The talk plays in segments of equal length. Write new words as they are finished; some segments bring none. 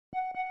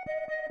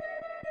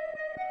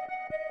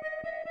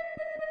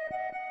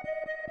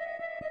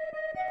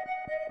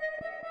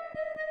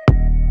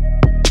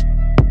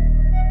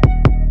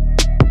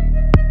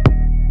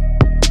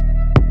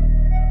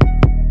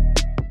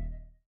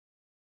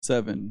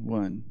7,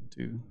 1,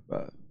 2,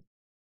 5.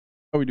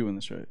 Are we doing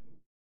this right?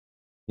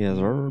 Yes,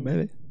 sir,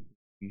 baby.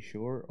 You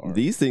sure? Or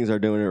These things are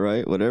doing it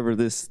right. Whatever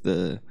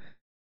the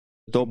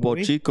Topo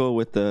Chamoy? Chico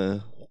with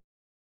the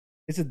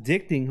It's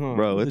addicting, huh?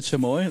 bro. The It's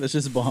chamoy? That's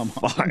just bomb.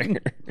 fire.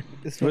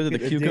 It's What is it, the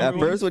fucking cucumber At addicting.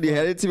 first, when you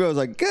handed it to me, I was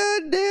like,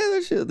 God damn,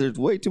 that shit. There's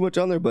way too much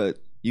on there, but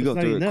you go It's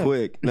not through it enough.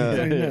 quick. It's not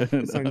No, enough.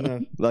 It's not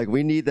enough. like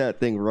we need that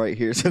thing right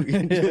here, so we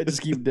can Yeah,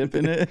 just keep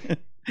dipping it.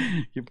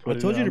 You I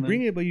put told you to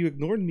bring it. it, but you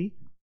ignored me.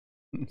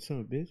 Son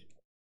of a bitch.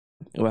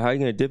 Well, how are you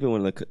gonna dip it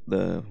when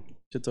the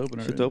Shit's open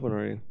already. shit's open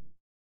already?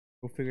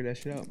 We'll figure that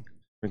shit out.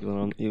 Sprinkle it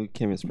on. You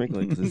can't even sprinkle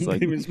it because it's like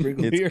Can't even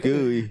sprinkle here. it's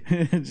gooey.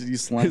 Just you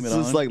slime It's it on.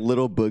 just like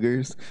little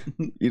boogers.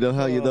 You know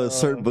how you those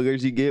certain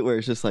boogers you get where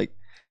it's just like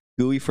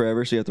gooey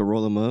forever, so you have to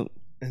roll them up.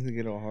 And to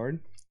get all hard.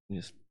 You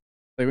just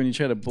Like when you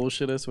try to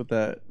bullshit us with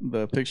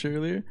the picture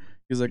earlier.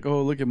 He's like,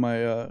 "Oh, look at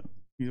my what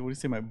do you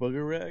say, my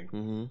booger rag?"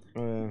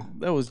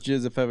 That was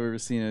jizz if I've ever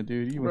seen it,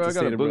 dude. You bro, I went to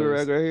got a State of booger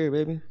Brothers. rag right here,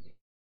 baby.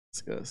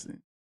 Disgusting.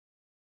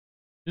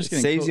 It Just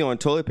getting saves you on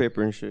toilet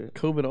paper and shit.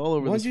 COVID all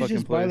over Why this don't you fucking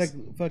just buy place.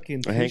 like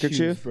fucking A handkerchief?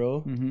 tissues,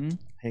 bro? Mm-hmm.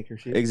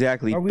 Handkerchief.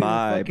 Exactly, Are we in the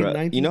bye, fucking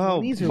bro. You know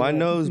how 1920s or my what?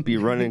 nose be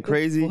running What the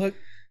crazy? fuck?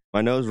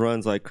 My nose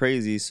runs like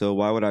crazy, so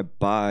why would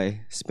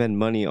I spend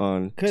money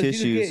on Cause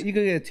tissues? you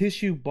could get a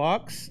tissue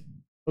box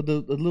of the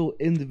little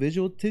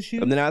individual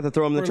tissue. And then I have to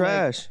throw them in the for, like,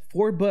 trash.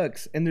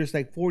 $4, and there's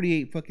like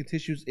 48 fucking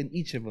tissues in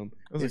each of them.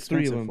 That was There's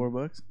 3 of expensive.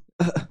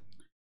 them. $4.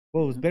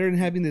 Well, it's better than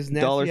having this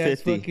nasty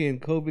ass $1.50. fucking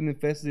COVID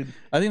infested.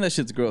 I think that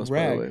shit's gross. By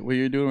Rag. the way, what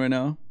you're doing right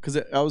now, because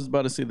I was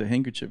about to say the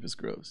handkerchief is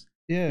gross.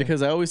 Yeah.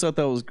 Because I always thought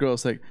that was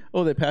gross. Like,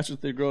 oh, they patch with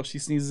their girl, she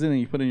sneezes in, and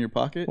you put it in your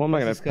pocket. Well, I'm not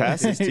gonna That's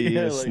pass this to you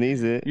Yeah, and like,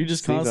 sneeze it. you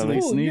just Sneeze on constantly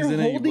it. Cool, sneeze you're in it,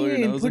 you holding blow your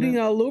it and nose in putting it. it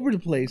all over the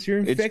place. You're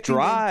infecting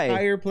dry. the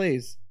entire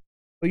place.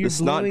 But you're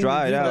It's not blowing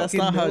dried your out. That's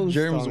not fucking how nose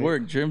germs on it.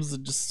 work. Germs are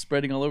just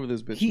spreading all over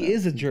this bitch. He now.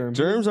 is a germ.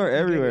 Germs are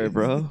everywhere,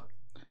 bro.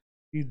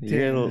 You You're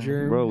damn gonna-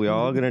 germ. bro, we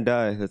all gonna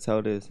die. That's how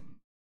it is.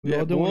 We Yeah,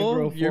 all don't wanna well,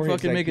 grow you're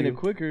foreheads fucking like making you. it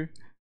quicker.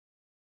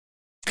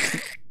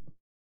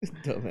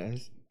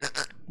 Dumbass.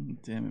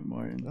 Damn it,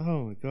 Martin.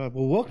 Oh my god.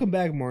 Well, welcome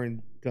back,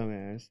 Martin.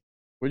 Dumbass.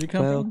 Where'd you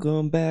come from?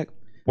 Welcome back,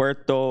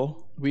 Puerto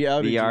We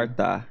outed you.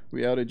 Vallarta.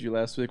 We outed you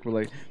last week. We're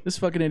like, this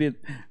fucking idiot.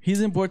 He's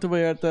in Puerto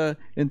Vallarta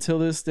until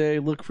this day.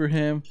 Look for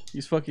him.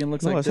 He's fucking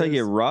looks No, like that's this. how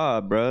you get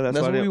robbed, bro. That's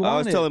That's why what we I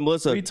was wanted. telling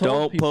Melissa, We told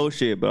don't people. post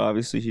shit, but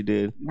obviously she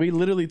did. We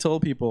literally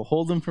told people,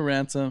 hold him for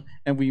ransom,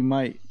 and we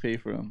might pay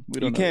for him. We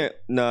don't You know. can't.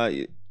 Nah,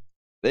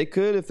 they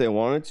could if they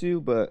wanted to,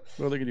 but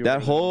Well, they could do that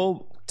whatever.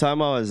 whole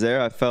time I was there,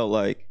 I felt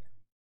like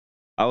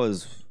I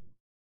was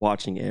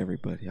watching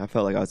everybody. I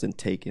felt like I was in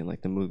Taken,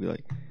 like the movie.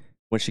 Like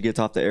when she gets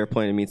off the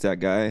airplane and meets that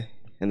guy,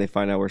 and they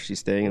find out where she's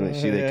staying, and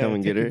they come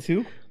and get her.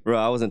 Too? Bro,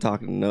 I wasn't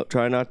talking. No,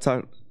 try not to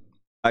talk.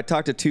 I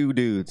talked to 2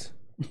 dudes,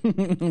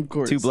 Of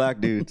course. 2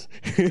 black dudes.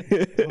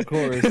 Of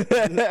course.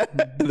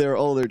 They were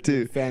older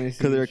too, Fantasy.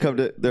 because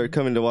they were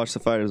coming to watch the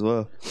fight as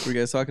well. What are you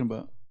guys talking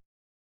about?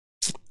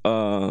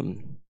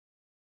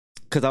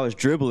 Because I was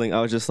dribbling, I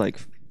was just like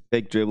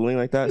fake dribbling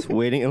like that,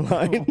 waiting in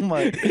line. Oh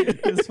my,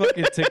 this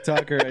fucking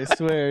TikToker, I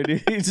swear,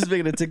 dude. He's just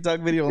making a TikTok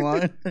video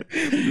online.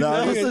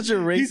 That was such a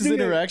racist doing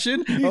it.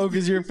 interaction. Oh,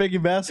 because you're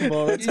faking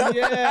basketball. That's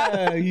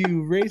Yeah,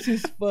 you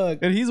racist fuck.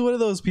 And he's one of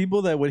those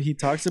people that when he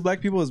talks to black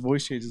people, his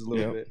voice changes a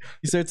little bit.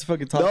 He starts to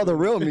fucking talk. No, the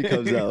real me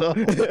comes out.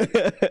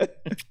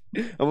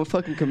 I'm a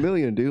fucking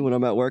chameleon, dude. When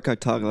I'm at work, I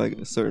talk like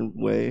a certain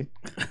way.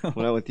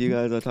 When I'm with you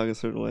guys, I talk a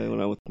certain way.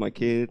 When I'm with my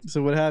kids,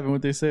 So what happened?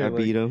 What they say? I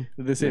Like, beat them.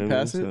 Did they say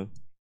pass it?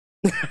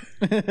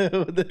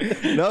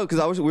 No,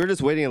 because we were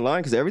just waiting in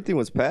line because everything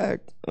was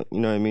packed. You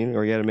know what I mean?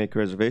 Or you had to make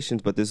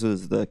reservations. But this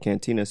was the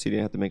cantina, so you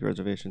didn't have to make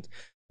reservations.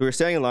 We were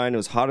standing in line. It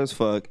was hot as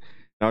fuck.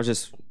 And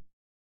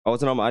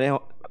I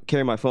didn't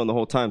carry my phone the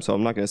whole time, so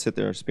I'm not gonna sit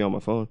there and just be on my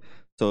phone.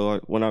 So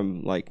when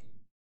I'm like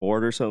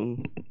bored or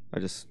something, I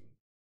just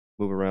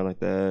move around like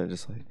that,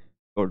 just like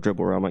go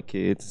dribble around my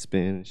kids,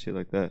 spin and shit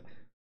like that.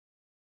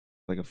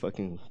 Like a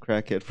fucking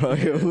crackhead,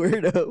 probably a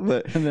weirdo.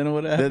 But And then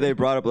what happened? then they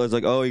brought up, I was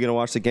like, "Oh, you gonna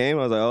watch the game?"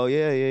 I was like, "Oh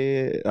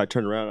yeah." I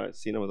turned around, I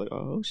seen them, I was like,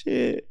 "Oh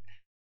shit,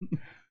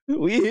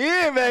 we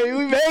here, man.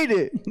 We made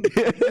it."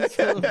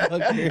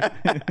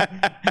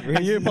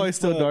 You're probably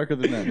still darker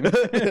than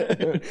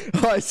that.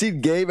 Oh, I seen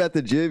Gabe at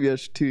the gym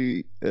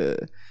yesterday,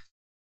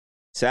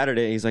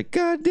 Saturday. He's like,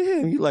 "God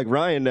damn, you like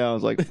Ryan now?" I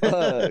was like,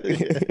 "Fuck."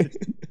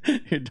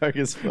 You're dark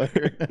as fuck.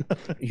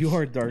 You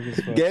are dark as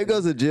fuck. Gabe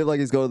goes to the gym like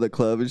he's going to the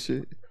club and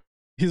shit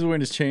He's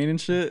wearing his chain and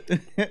shit.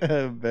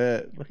 I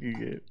bet. Fucking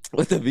good.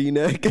 with the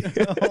V-neck.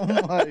 Oh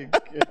my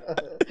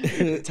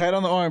god. Tight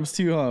on the arms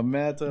too, huh?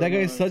 Mad tight That on the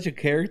guy's arms. such a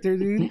character,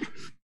 dude.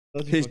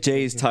 Such a His fucking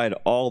J's character. tied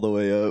all the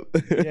way up.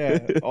 Yeah,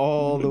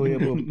 all the way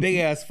up. A big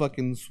ass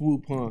fucking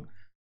swoop, huh?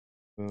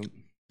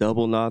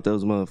 Double knot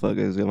those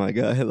motherfuckers. Oh my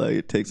god, like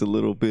it takes a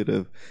little bit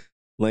of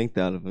length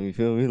out of them. You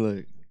feel me?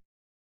 Like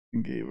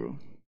Gabriel.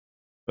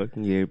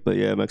 fucking yeah. But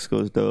yeah,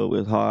 Mexico's dope. It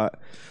was hot.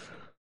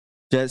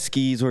 Jet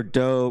skis were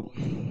dope.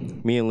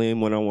 Me and Liam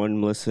went on one.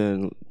 Melissa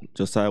and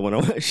Josiah went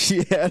on one.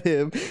 She had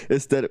him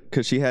instead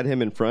because she had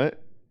him in front.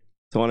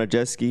 So on a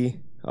jet ski,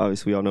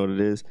 obviously we all know what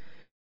it is.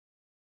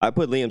 I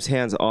put Liam's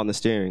hands on the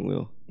steering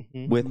wheel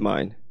with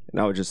mine,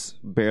 and I was just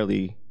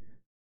barely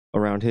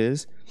around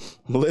his.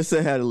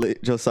 Melissa had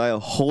Josiah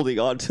holding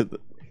on to the.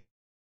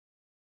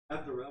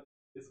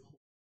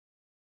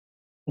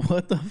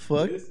 What the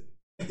fuck?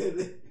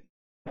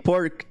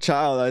 Poor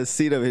child, I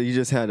seen him, and he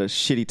just had a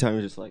shitty time.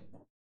 He was just like.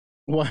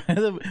 Why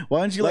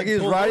don't you like he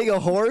was riding a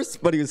horse,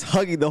 but he was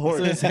hugging the horse.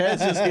 So his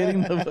head's just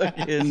hitting the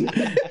fucking.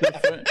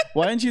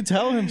 Why didn't you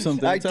tell him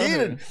something? I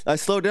did. I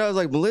slowed down. I was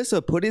like,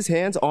 Melissa, put his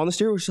hands on the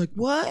steering wheel. She's like,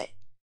 what?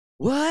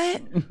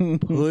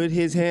 Put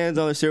his hands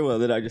on the steering wheel.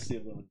 Then I just see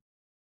him.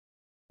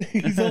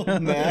 He's all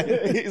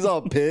mad. He's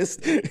all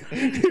pissed. And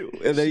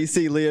then you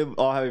see Liam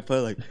all having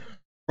fun, like.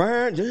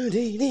 You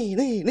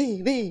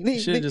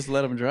should have just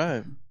let him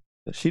drive.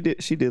 She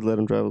did let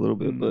him drive a little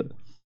bit, but.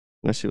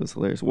 That shit was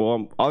hilarious. Well,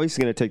 I'm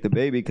obviously going to take the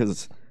baby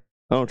because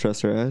I don't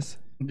trust her ass.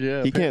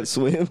 Yeah. He can't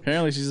swim.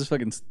 Apparently, she's just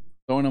fucking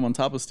throwing him on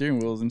top of steering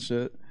wheels and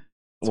shit.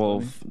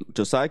 Well,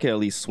 Josiah can at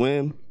least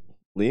swim.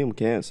 Liam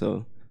can't,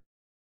 so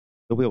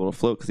he'll be able to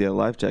float because he had a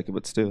life jacket,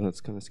 but still,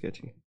 that's kind of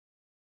sketchy.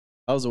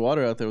 How's the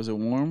water out there? Was it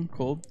warm,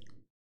 cold?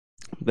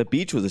 The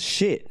beach was a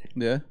shit.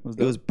 Yeah?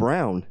 It was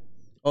brown.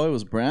 Oh, it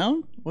was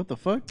brown? What the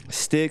fuck?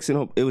 Sticks,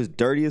 and it was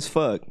dirty as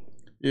fuck.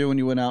 Yeah, when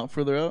you went out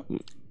further out?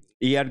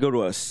 You had to go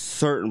to a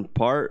certain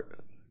part,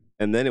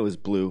 and then it was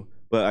blue.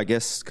 But I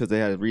guess because they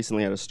had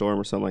recently had a storm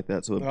or something like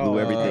that, so it blew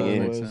everything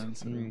in. Makes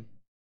sense.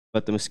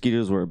 But the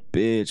mosquitoes were a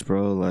bitch,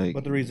 bro. Like,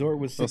 but the resort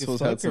was sick as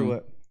fuck, or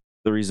what?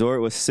 The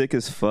resort was sick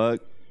as fuck,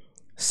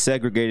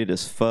 segregated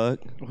as fuck.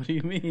 What do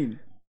you mean?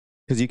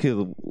 Because you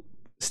could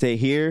stay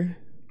here,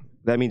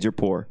 that means you're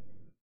poor.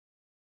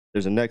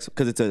 There's a next,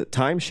 because it's a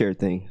timeshare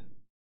thing,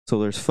 so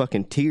there's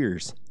fucking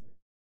tiers.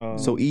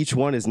 So each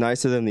one is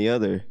nicer than the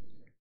other.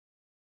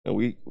 And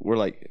we're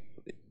like,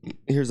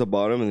 here's the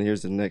bottom and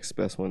here's the next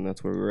best one.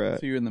 That's where we're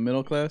at. So you're in the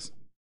middle class?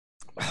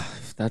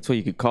 That's what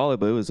you could call it,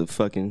 but it was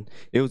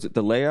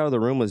the layout of the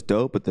room was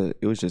dope, but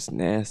it was just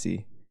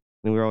nasty.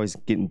 And we were always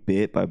getting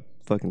bit by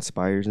fucking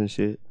spiders and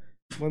shit.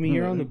 Well, I mean,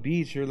 you're on the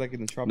beach. You're like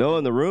in the tropical. No,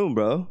 in the room,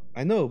 bro.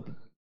 I know.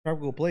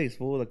 Tropical place,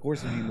 full. Of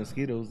course, there'd be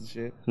mosquitoes and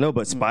shit. No,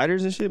 but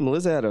spiders and shit.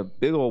 Melissa had a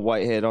big old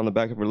white head on the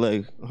back of her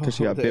leg because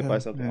she got bit by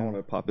something. I want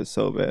to pop it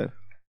so bad.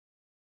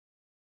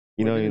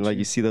 You know, like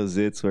you see those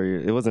zits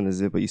where it wasn't a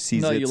zit, but you see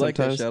zits you like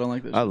sometimes. that shit. I don't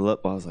like that shit. I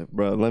was like,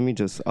 bro, I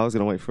was going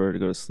to wait for her to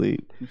go to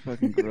sleep. You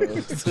fucking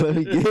gross. Let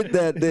me get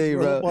that thing,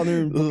 bro.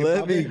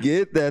 Let me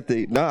get that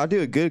thing. No, I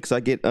do it good because I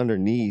get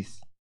underneath.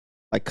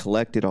 I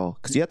collect it all.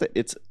 Because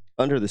it's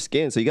under the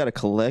skin, so you got to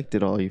collect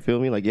it all. You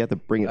feel me? Like you have to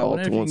bring it all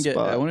to one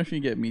spot. I wonder if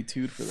you can get Me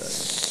Too'd for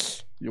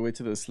that. You wait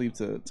till they sleep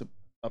to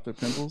pop their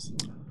pimples?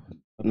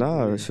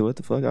 Nah, shit, what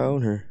the fuck? I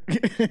own her.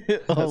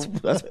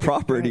 That's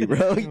property,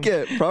 bro. You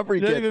can't property.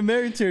 You're not even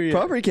married to her yet.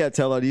 Property can't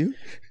tell on you.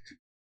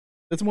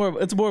 It's more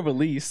of a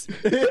lease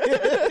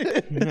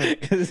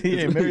because he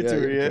ain't married to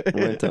her yet.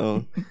 Rent to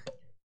own.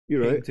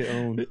 You're right. To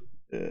own.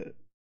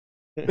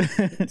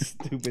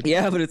 Stupid.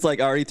 Yeah, but it's like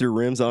I already threw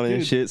rims on it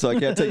and shit, so I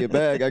can't take it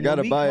back. I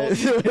gotta buy it.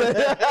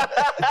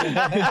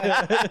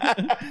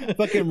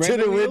 Fucking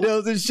tinted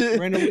windows and shit.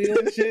 Rent a wheel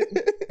and shit.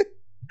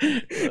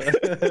 It's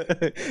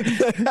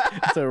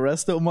a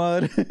resto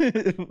mod.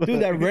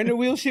 Dude, that render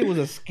wheel shit was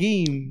a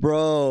scheme,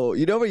 bro.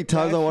 You know how many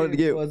times I wanted to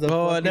get?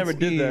 I never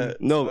did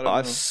that. No,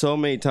 I've so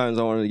many times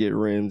I wanted to get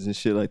rims and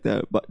shit like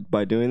that. But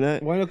by doing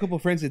that, well, I know a couple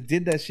of friends that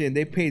did that shit and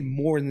they paid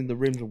more than the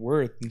rims are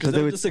worth. Because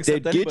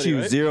they'd get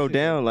you zero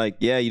down. Like,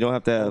 yeah, you don't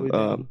have to have.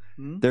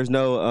 There's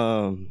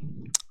no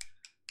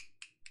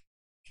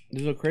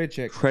credit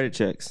checks. Credit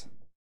checks.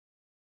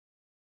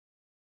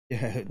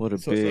 Yeah. What a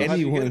so bitch.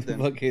 anyone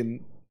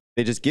fucking.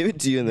 They just give it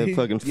to you and then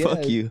fucking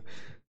fuck you.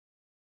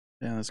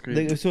 Yeah, that's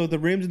crazy. So the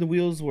rims and the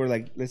wheels were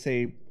like, let's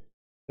say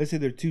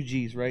they're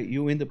 2Gs, right?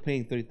 You end up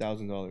paying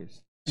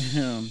 $30,000.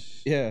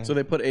 Yeah. So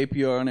they put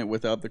APR on it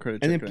without the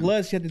credit check. And then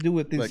plus you have to do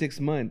it within 6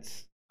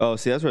 months. Oh,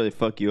 see, that's where they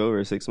fuck you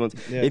over 6 months.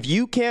 Yeah. If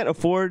you can't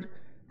afford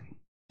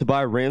to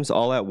buy rims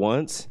all at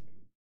once,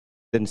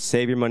 then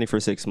save your money for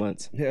 6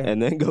 months. Yeah. And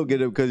then go get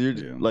them because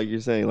you're like you're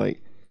saying,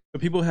 like.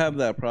 But people have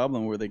that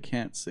problem where they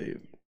can't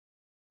save.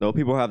 No,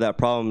 people have that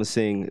problem of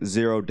seeing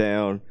zero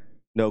down,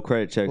 no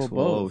credit checks.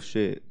 Whoa,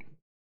 shit.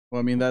 Well,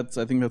 I mean, I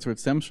think that's where it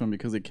stems from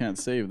because they can't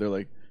save. They're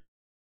like,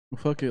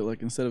 well, fuck it.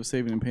 Like, instead of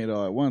saving and paying it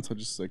all at once, I'll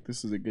just like,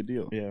 this is a good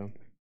deal. Yeah.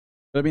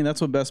 But I mean,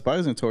 that's what Best Buy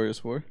is notorious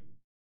for.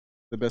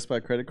 The Best Buy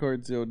credit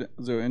card, zero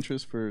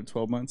interest for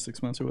 12 months,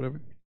 6 months, or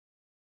whatever.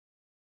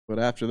 But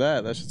after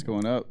that, that's just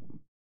going up.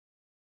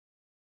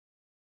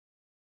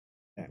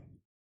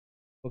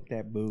 Fuck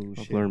that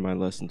bullshit. I've learned my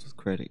lessons with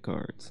credit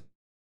cards.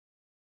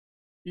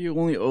 You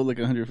only owe like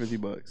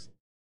 $150.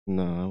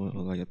 No, I went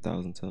with like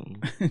 1,000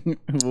 something.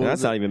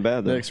 That's not even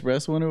bad though. The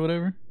Express one or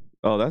whatever.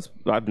 Oh,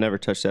 I've never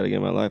touched that again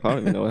in my life. I don't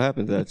even know what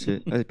happened to that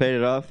shit. I paid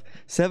it off.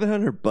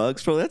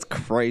 $700, bro. That's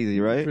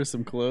crazy, right? For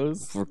some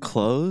clothes. For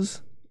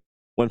clothes?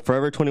 When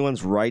Forever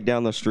 21's right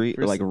down the street,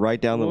 or like right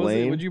down the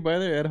lane. Would you buy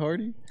there, Ed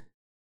Hardy?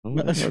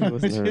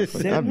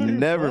 I've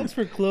never.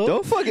 For clothes?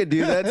 Don't fucking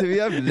do that to me.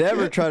 I've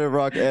never tried to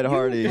rock Ed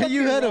Hardy.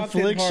 You had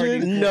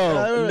affliction?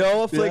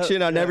 No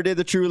affliction. I never did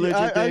the True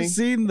Religion thing. I've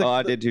seen the.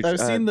 I did.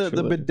 I've seen the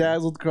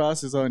bedazzled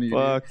crosses on you.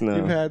 Fuck no.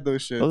 You've had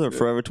those shirts. Those are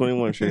Forever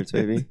 21 shirts,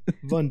 baby.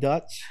 Von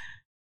Dutch.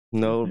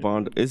 No,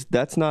 Bond.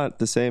 That's not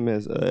the same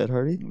as Ed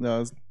Hardy.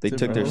 No, they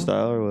took their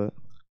style or what?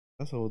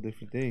 That's a whole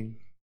different thing.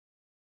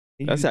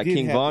 That's that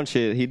King Von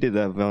shit. He did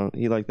that Von.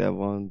 He liked that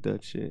Von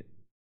Dutch shit.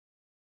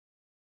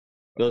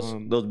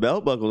 Those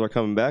belt buckles are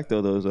coming back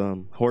though. Those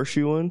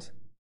horseshoe ones.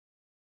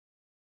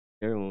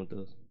 Everyone with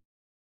those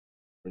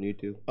on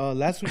YouTube.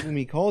 Last week when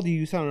we called you,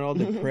 you sounded all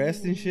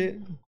depressed and shit.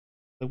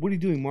 Like, what are you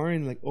doing,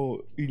 Martin? Like,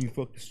 oh, eating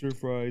fucking stir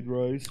fried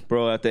rice.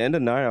 Bro, at the end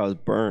of the night, I was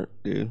burnt,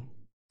 dude.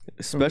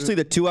 Especially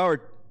the 2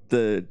 hour,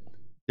 the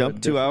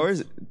jump 2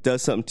 hours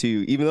does something to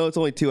you. Even though it's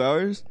only 2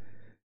 hours,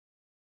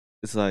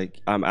 it's like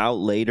I'm out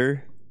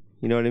later.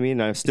 You know what I mean?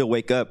 And I still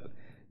wake up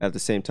at the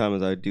same time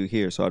as I do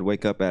here. So I'd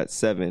wake up at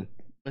 7.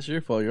 That's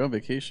your fault. You're on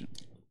vacation.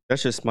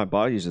 That's just my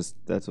body's just.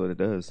 That's what it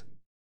does.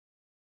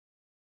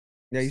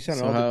 Yeah, you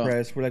sound all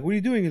depressed. We're like, what are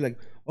you doing? You're like,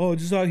 oh,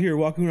 just out here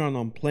walking around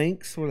on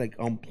planks. We're like,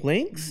 on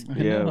planks?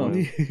 Yeah. What do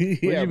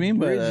you mean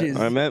by that?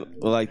 I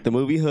meant like the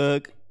movie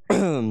Hook,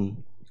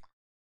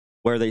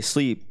 where they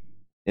sleep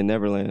in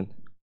Neverland,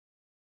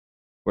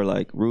 where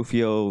like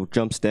Rufio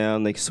jumps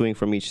down, they swing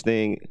from each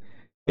thing.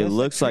 It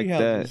looks like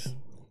that.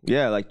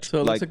 Yeah, like so.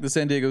 It looks like the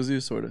San Diego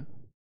Zoo, sort of.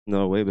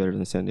 No, way better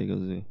than San Diego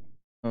Zoo.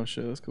 Oh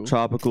shit, that's cool.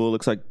 Tropical.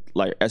 Looks like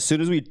as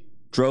soon as we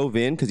drove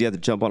in, because you had to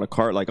jump on a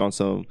cart like on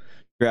some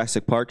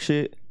Jurassic Park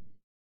shit,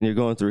 and you're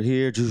going through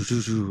here.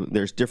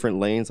 There's different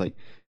lanes, like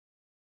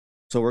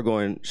so we're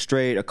going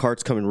straight. A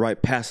cart's coming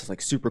right past us,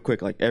 like super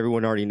quick. Like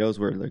everyone already knows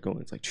where they're going.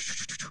 It's like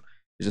it's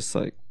just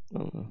like I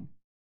don't know.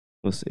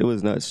 It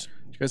was nuts.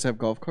 Did you guys have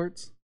golf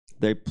carts?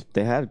 They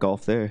had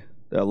golf there.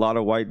 A lot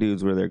of white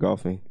dudes were there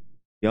golfing.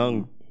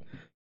 Young,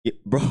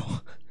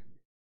 bro.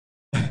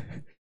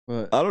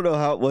 What? I don't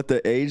know what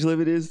the age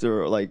limit is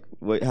or like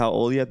how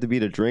old you have to be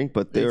to drink,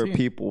 but there 18. Are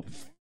people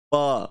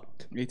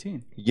fucked.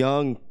 18.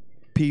 Young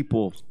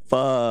people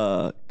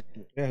fucked.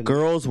 Yeah,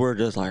 girls were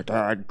just like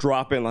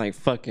dropping like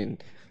fucking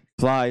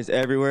flies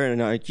everywhere, and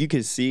like you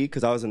could see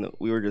because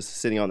we were just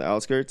sitting on the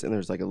outskirts, and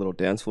there's like a little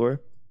dance floor,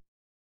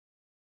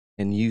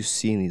 and you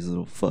see these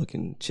little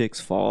fucking chicks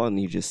fall, and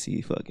you just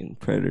see fucking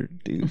predator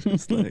dudes.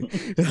 It's like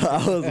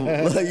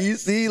I was like, you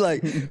see,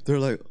 like they're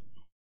like.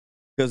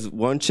 Because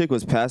one chick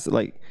was past,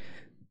 like,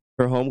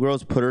 her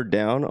homegirls put her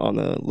down on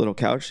the little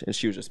couch, and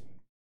she was just...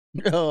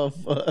 Oh,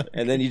 fuck.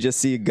 And then you just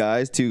see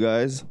two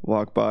guys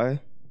walk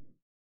by,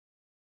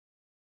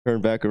 turn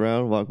back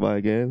around, walk by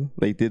again.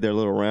 They did their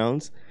little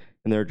rounds,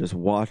 and they're just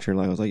watching.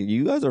 Like, I was like,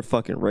 you guys are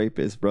fucking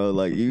rapists, bro.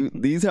 Like,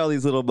 these how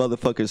these little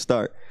motherfuckers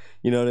start.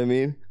 You know what I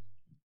mean?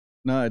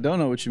 No, I don't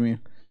know what you mean.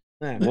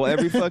 Well,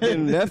 every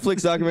fucking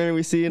Netflix documentary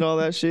we see and all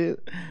that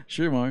shit.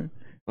 Sure, Mark.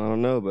 I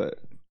don't know, but...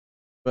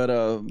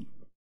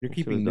 You're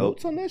keeping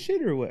notes on that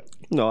shit or what?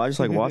 No, I just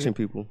like watching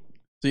people.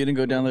 So you didn't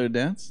go down there to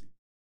dance?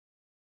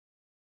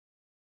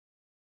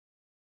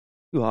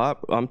 Too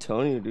hot. I'm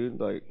telling you, dude.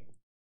 Like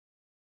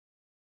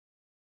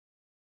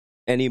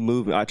any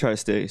movement, I try to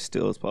stay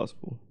still as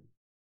possible.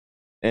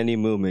 Any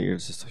movement, you're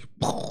just like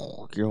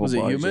your whole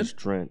body's just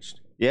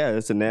drenched. Yeah,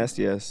 it's a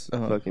nasty ass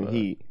fucking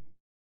heat.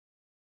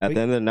 At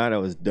the end of the night, I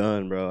was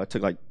done, bro. I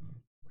took like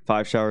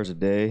 5 showers a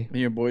day. And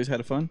your boys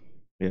had fun?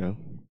 Yeah.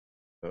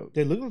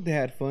 They look like they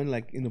had fun,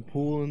 like in the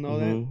pool and all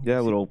that. Yeah,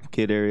 little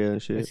kid area and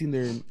shit. I seen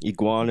their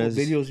iguanas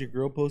videos. Your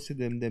girl posted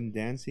them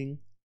dancing.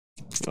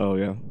 Oh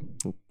yeah,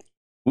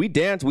 we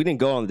danced. We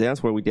didn't go on the dance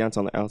floor. We danced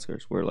on the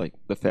outskirts where like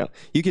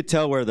you could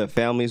tell where the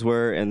families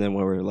were, and then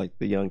where like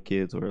the young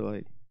kids were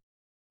like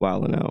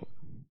wilding out.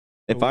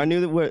 If I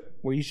knew that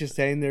were you just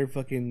standing there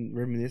fucking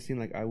reminiscing?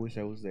 Like I wish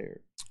I was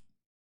there.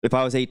 If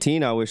I was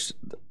 18, I wish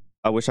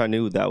I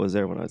knew that was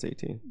there when I was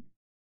 18.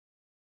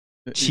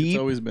 Cheap. It's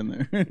always been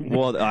there.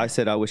 Well, I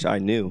said I wish I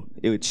knew.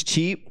 It's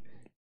cheap,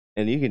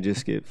 and you can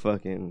just get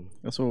fucking.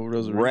 That's what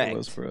Rosarito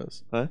was for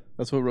us. Huh?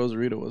 That's what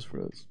Rosarito was for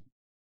us.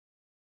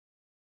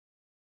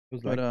 It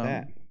was like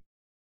that.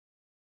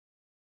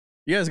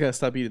 You guys gotta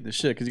stop eating this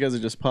shit because you guys are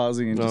just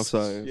pausing and just.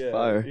 I'm sorry. Yeah,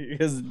 fire. You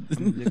guys,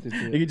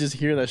 you can just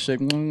hear that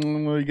shit.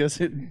 You guys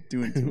are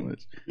doing too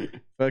much.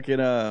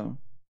 Fucking.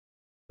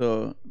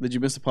 So, did you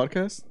miss the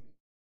podcast?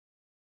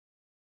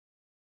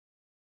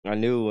 I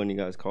knew when you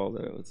guys called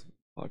that it was.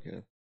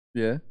 Podcast.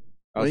 Yeah,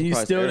 I was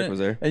surprised Eric was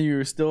there, and you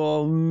were still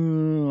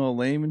all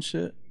lame and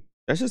shit.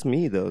 That's just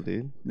me though,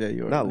 dude. Yeah,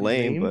 you are not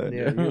lame, but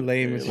yeah, you're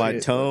lame. As my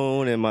shit,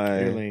 tone and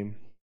my. You're lame.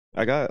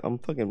 I got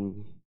mood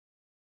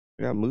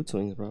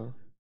swings, bro.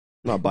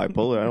 I'm not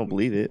bipolar. I don't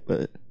believe it,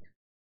 but.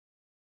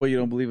 Well, you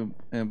don't believe in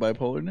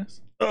bipolarness?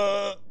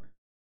 I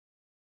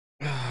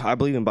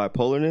believe in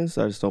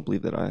bipolarness. I just don't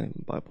believe that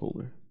I'm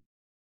bipolar.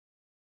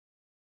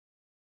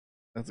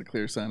 That's a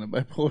clear sign of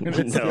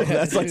bipolarness. No,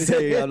 that's like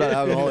saying I'm not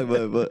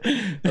alcoholic, but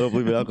I don't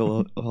believe in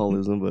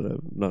alcoholism, but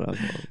I'm not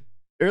alcoholic.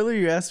 Earlier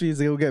you asked me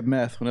to go get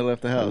meth when I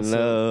left the house.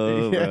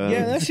 No,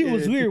 yeah, that shit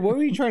was weird. What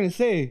were you trying to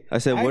say? I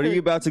said, what are you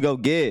about to go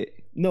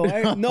get? No,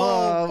 fuck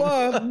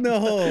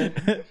no.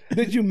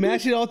 Did you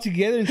mash it all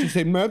together and just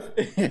say meth?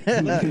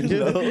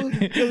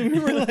 Because we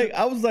were like,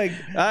 I was like,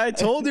 I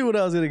told you what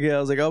I was gonna get. I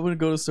was like, I'm gonna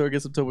go to the store,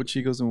 get some Topo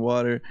Chicos and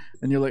water.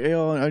 And you're like, hey,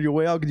 on your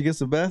way out, could you get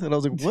some meth? And I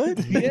was like,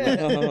 what?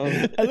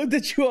 Yeah. I looked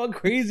at you all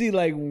crazy,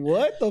 like,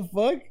 what the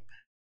fuck?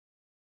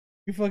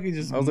 You fucking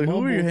just. I was like,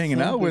 who are you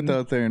hanging out with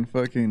out there in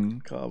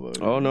fucking Cabo?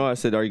 Oh no, I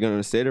said, are you going to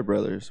the Stater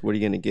Brothers? What are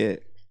you gonna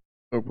get?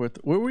 Or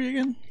where were you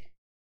again?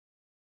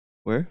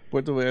 Where?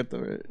 Puerto Vallarta,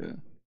 right?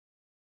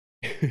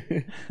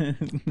 Yeah.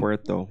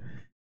 Puerto.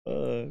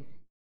 And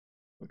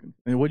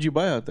what'd you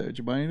buy out there? Did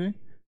you buy anything?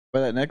 Buy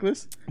that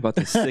necklace? About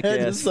the sick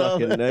ass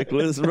fucking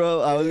necklace,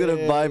 bro. I was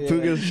gonna buy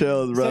puka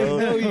shells, bro.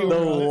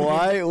 The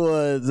white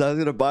ones. I was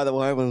gonna buy the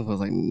white ones. I was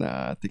like,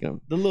 nah, I think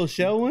I'm the little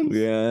shell ones.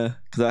 Yeah,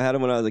 because I had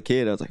them when I was a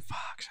kid. I was like,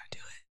 fuck, should I do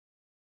it?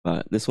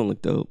 But this one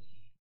looked dope.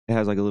 It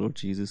has like a little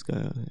Jesus guy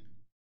on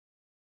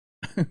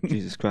it.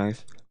 Jesus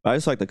Christ. I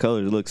just like the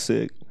colors. It looks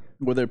sick.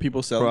 Were there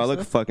people selling? Bro, I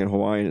look fucking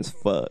Hawaiian as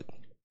fuck.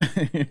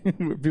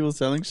 Were people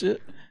selling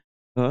shit?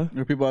 Huh?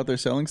 Were people out there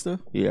selling stuff?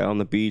 Yeah, on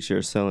the beach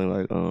they're selling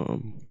like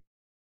oh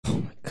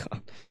my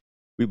god.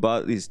 We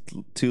bought these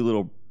 2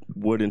 little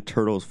wooden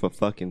turtles for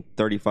fucking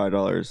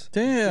 $35.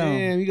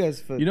 Damn, you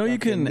guys. You know you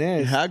can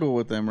haggle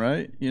with them,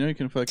 right? You know you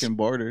can fucking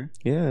barter.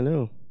 Yeah, I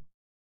know.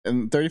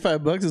 And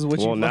 $35 is what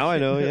you. Well, now I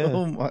know. Yeah.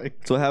 Oh my.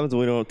 That's what happens when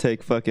we don't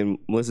take fucking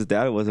Melissa's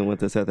dad wasn't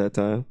with us at that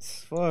time.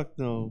 Fuck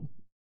no.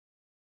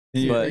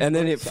 But, and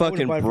then it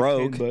fucking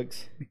broke.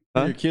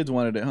 Huh? Your kids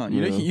wanted it, huh?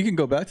 You know you can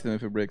go back to them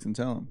if it breaks and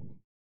tell them.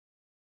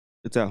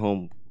 It's at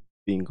home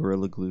being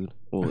Gorilla Glued.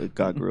 Well, it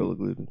got Gorilla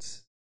Glued.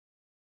 It's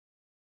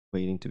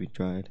waiting to be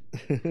tried.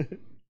 So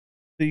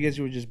you guys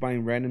were just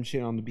buying random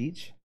shit on the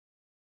beach?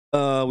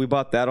 We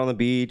bought that on the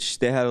beach.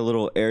 They had a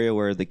little area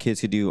where the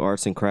kids could do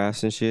arts and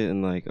crafts and shit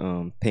and like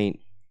paint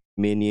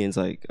minions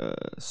like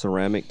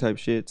ceramic type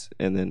shits.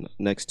 And then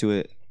next to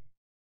it,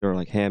 there were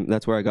like ham.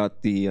 That's where I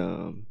got the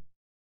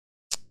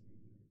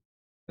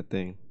that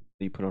thing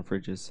that you put on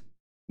fridges.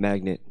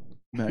 Magnet.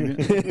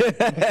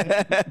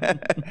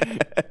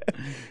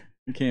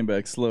 You came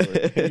back slower.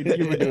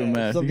 You were doing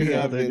math. You were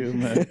out there doing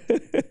math.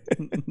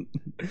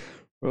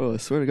 Bro, I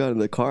swear to God, in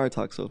the car I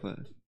talk so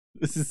fast.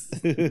 This is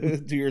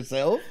to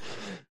yourself?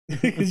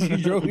 Because you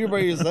drove here by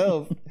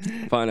yourself.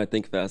 Fine, I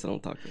think fast. I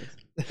don't talk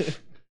fast.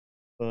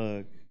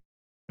 Fuck.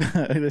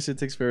 That shit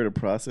takes forever to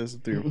process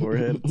through your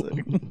forehead. It's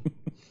like...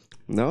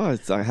 No,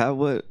 I have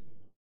what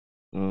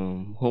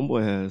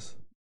homeboy has.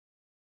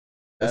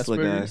 Tesla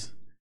guy.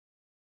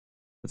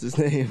 What's his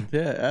name?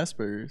 Yeah,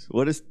 Asperger's.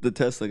 What is the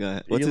Tesla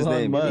guy? What's his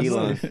name? Musk.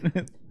 Elon.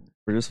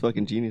 We're just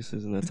fucking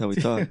geniuses, and that's how we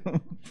talk.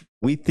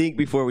 We think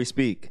before we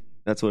speak.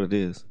 That's what it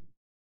is.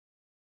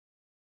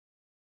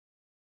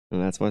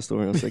 And that's my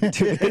story. I'm sticking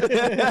to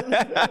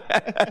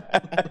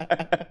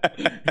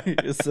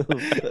it. You're so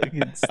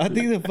fucking stupid. I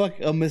think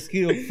a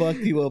mosquito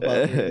fucked you up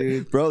out there,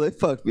 dude. Bro, they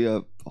fucked me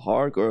up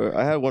hardcore.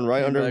 I had one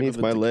right underneath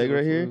my leg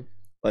right here.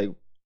 Like,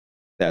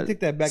 I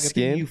take that back.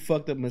 Skin? I think you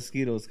fucked up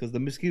mosquitoes because the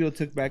mosquito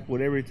took back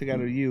whatever he took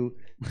out of you,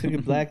 took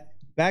it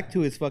back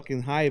to his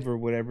fucking hive or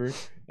whatever,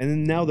 and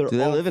then now they're. Do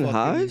they live in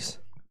hives?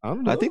 I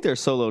don't know. I think they're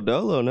solo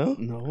dolo.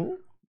 No,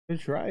 they're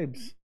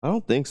tribes. I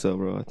don't think so,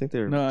 bro. I think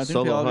they're no. I think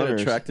solo they all hunters.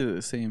 get attracted to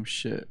the same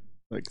shit,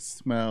 like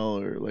smell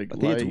or like. I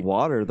think light. it's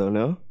water though.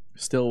 No,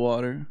 still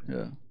water.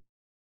 Yeah.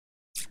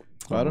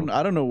 I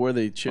don't know where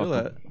they chill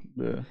at.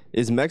 Yeah.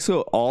 Is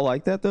Mexico all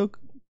like that though?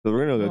 So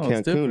we're gonna go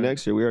Cancun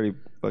next year. We already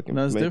fucking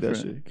made that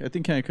different. I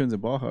think Cancun's in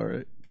Baja,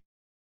 right?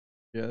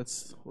 Yeah,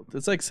 it's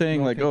like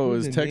saying like, oh,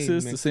 is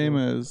Texas the same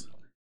as?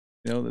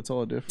 You know, that's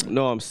all different.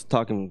 No, I'm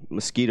talking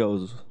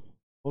mosquitoes.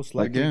 Most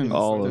likely, again,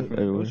 all of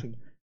everywhere.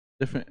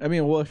 Different. I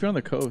mean, well, if you're on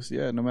the coast,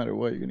 yeah, no matter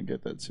what, you're gonna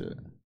get that shit.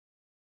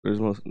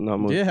 There's not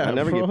most. Yeah, I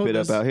never get bit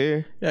up out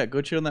here. Yeah,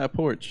 go chill on that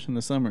porch in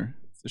the summer.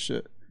 It's the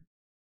shit.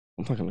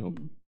 I'm not gonna go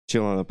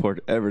chill on the porch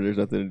ever. There's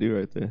nothing to do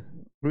right there.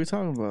 What are we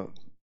talking about?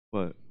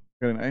 What?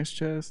 Got an ice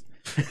chest?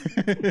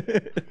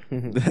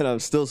 Then I'm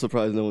still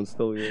surprised no one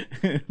stole it.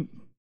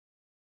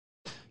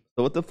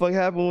 So what the fuck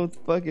happened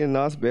with fucking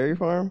Knott's Berry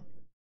Farm?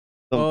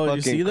 Some fucking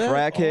you see that?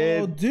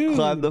 crackhead Oh, dude.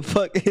 climbed the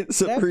fucking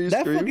Supreme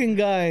that Street. fucking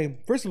guy.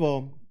 First of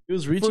all, he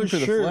was reaching for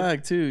the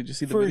flag too. Did you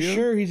see the video? For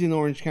sure, he's an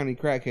Orange County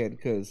crackhead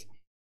because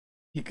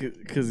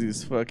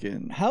he's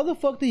fucking. How the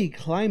fuck did he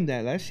climb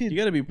that? That shit. You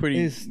got to be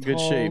pretty good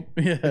shape.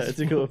 Yeah,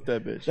 to go up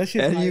that bitch. That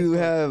shit. And you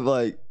have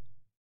like.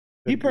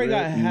 He probably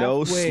got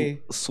halfway.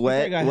 No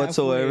sweat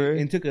whatsoever,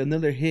 and took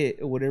another hit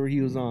or whatever he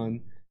was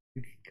on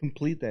to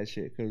complete that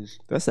shit. Cause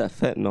that's that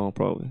fentanyl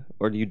probably,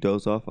 or do you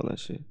doze off on that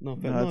shit? No,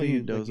 fentanyl. I think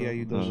you doze off. Yeah,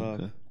 you doze off.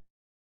 Okay.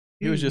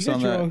 He was just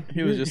on that.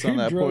 He was just on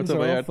that Puerto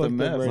Vallarta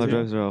meth. My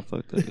drugs are all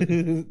fucked up.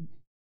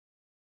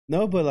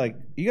 No, but like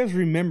you guys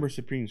remember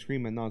Supreme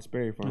Scream at Knott's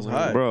Berry Farm, it was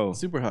high, bro?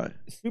 Super high.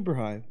 Super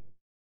high,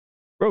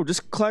 bro.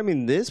 Just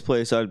climbing this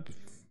place, I'd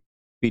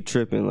be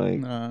tripping. Like,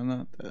 nah,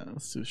 not that.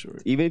 It's too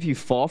short. Even if you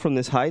fall from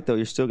this height, though,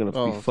 you're still gonna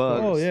be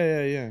fucked. Oh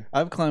yeah.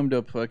 I've climbed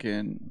up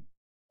fucking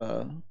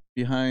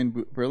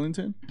behind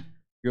Burlington,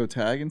 go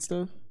tag and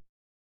stuff.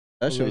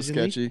 That shit was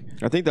sketchy.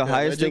 I think the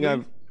highest thing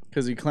I've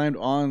because he climbed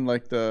on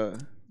like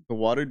the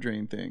water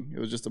drain thing. It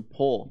was just a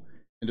pole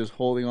and just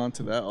holding on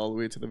to that all the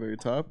way to the very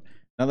top.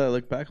 Now that I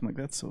look back, I'm like,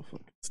 that's so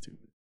fucking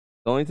stupid.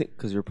 The only thing,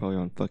 because you're probably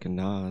on fucking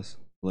Nas,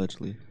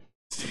 allegedly.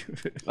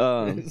 Stupid.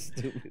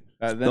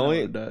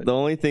 The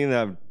only thing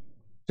that I've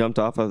jumped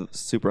off of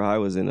super high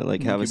was in it, like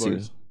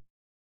Havasu.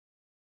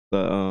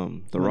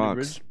 The rocks,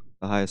 Ridge?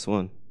 The highest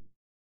one.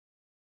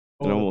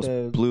 It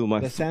almost blew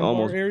my,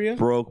 almost area?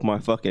 Broke my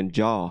fucking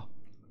jaw.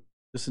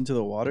 Just into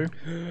the water?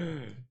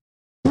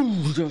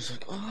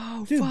 Like,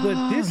 oh, dude, fuck.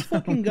 But this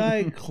fucking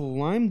guy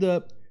climbed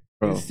up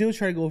and still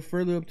tried to go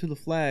further up to the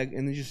flag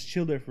and then just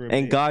chilled there for a bit.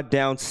 And got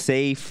down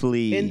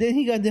safely. And then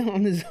he got down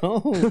on his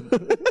own.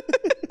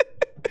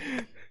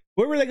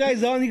 Wherever that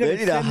guy's on, he got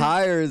to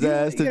hire his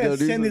ass to go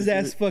do send his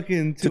ass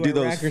fucking to do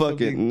those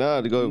fucking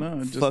to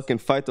go fucking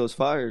fight those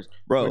fires,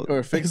 bro.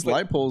 Or fix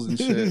light poles and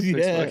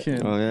shit. Yeah.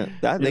 Oh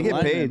yeah, they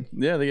get paid.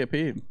 Yeah, they get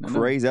paid.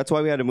 Crazy. That's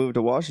why we had to move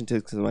to Washington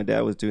because my dad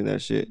was doing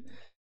that shit,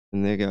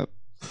 and they got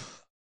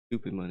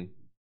stupid money.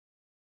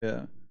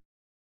 Yeah.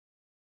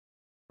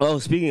 Oh,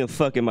 speaking of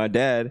fucking my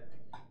dad,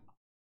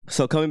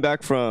 so coming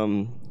back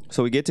from,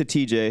 so we get to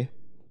TJ,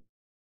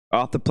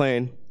 off the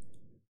plane.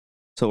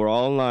 So we're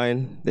all in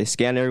line. They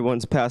scan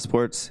everyone's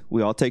passports.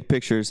 We all take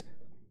pictures.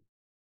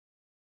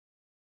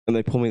 And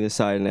they pull me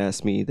aside and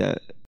ask me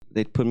that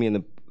they put me in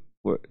the,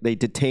 they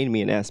detained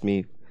me and asked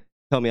me,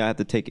 tell me I have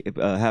to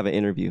have an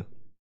interview.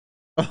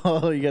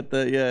 Oh, you got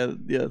that? Yeah,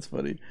 it's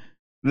funny.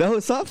 No,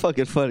 it's not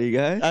fucking funny,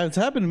 guys. It's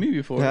happened to me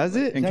before. Has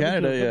it? In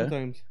Canada, yeah.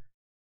 Times.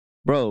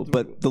 Bro,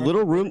 but the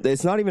little room,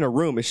 it's not even a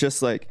room. It's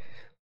just like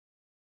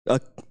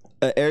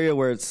an area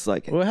where it's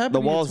like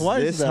the walls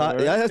this high.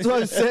 Right? Yeah, that's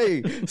what I'm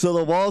saying. So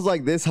the wall's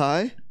like this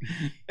high,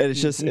 and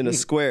it's just in a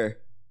square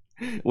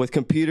with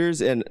computers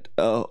and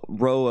a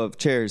row of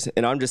chairs,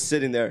 and I'm just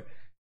sitting there,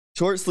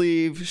 short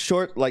sleeve,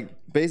 like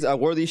basically I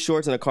wore these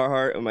shorts and a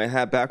Carhartt and my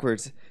hat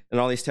backwards and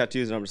all these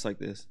tattoos, and I'm just like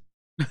this.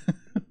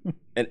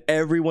 And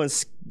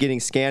everyone's getting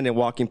scanned and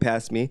walking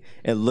past me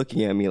and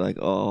looking at me like,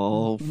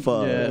 oh,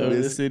 fuck,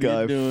 this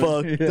guy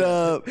fucked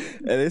up.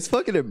 And it's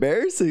fucking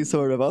embarrassing,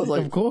 sort of. I was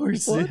like, of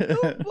course. What the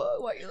fuck?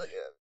 Why you looking at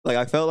me? Like,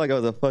 I felt like I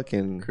was a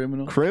fucking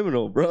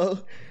criminal, bro.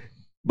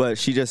 But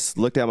she just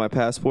looked at my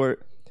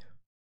passport,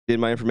 did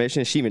my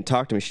information. She even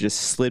talked to me. She just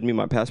slid me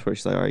my passport.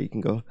 She's like, all right, you can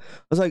go.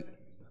 I was like,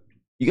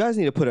 you guys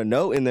need to put a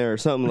note in there or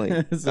something.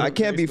 Like, I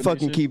can't be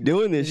fucking keep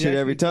doing this shit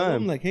every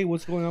time. Like, hey,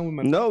 what's going on with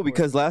my No, passport?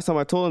 Because last time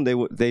I told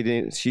him, they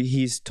didn't.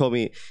 He's told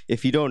me,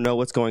 if you don't know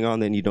what's going on,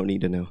 then you don't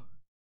need to know.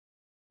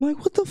 I'm like,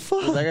 what the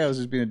fuck? That guy was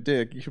just being a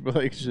dick. You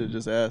probably should have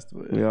just asked.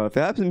 But yeah, if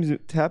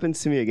it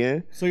happens to me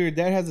again. So your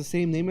dad has the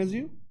same name as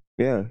you?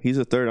 Yeah, he's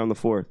the third. I'm the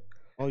fourth.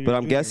 Oh, but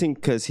I'm guessing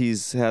because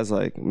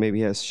maybe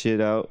he has shit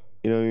out.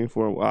 You know what I mean?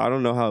 For him. I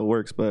don't know how it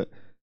works, but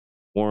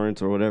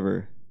warrants or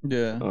whatever.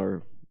 Yeah.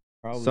 Or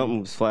something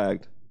was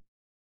flagged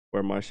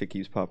where my shit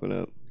keeps popping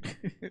up.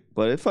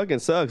 But it fucking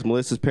sucks.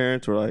 Melissa's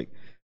parents were like,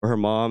 or her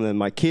mom, and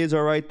my kids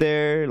are right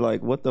there.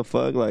 Like, what the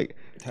fuck? Like,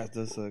 that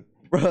does suck.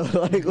 Bro,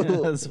 like,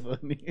 that's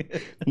funny.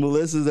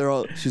 Melissa's there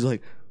all, she's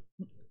like,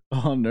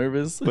 all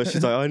nervous. But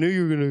she's like, I knew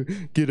you were going to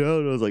get out.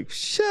 And I was like,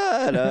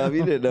 shut up.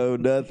 You didn't know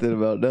nothing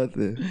about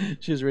nothing.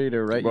 She was ready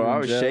to write you. Bro, I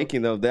was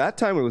shaking, though. That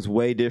time it was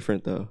way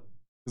different, though.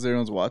 Because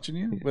everyone's watching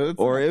you? But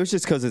or it was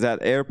just because it's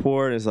at the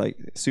airport and it's like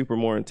super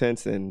more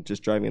intense than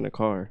just driving in a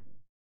car.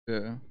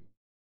 Yeah.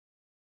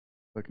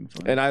 Fucking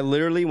fun. And I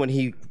literally, when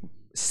he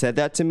said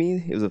that to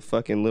me, it was a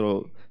fucking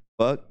little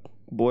fuck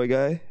boy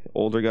guy,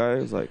 older guy.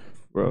 It was like,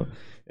 bro.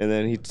 And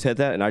then he said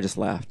that and I just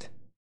laughed.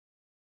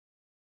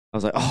 I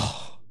was like,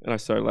 oh. And I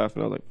started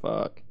laughing. I was like,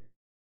 fuck.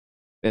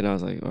 And I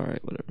was like, all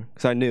right, whatever.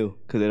 Because I knew,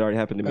 because it already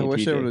happened to me. I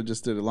wish I would have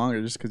just did it longer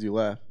just because you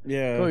laughed.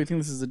 Yeah. Oh, you think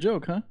this is a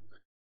joke, huh?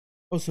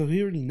 Oh, so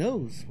he already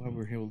knows why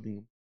we're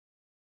holding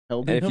him.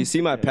 And if you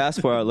see my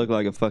passport, I look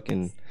like a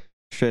fucking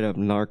straight up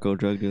narco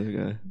drug dealer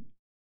guy.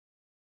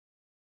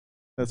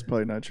 That's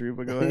probably not true,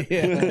 but go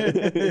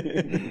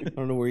ahead. I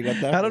don't know where you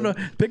got that. I don't know.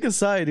 Pick a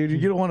side, dude.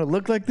 You don't want to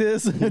look like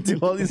this to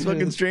all these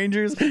fucking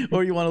strangers,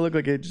 or you want to look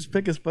like it. Just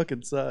pick a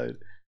fucking side.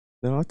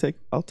 No,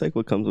 I'll take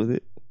what comes with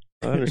it.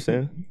 I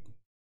understand.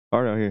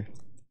 Hard out here.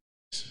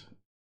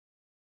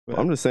 But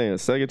I'm just saying, a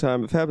second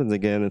time, if it happens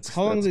again, it's.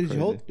 How long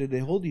did they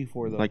hold you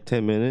for, though? Like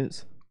 10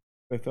 minutes.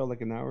 It felt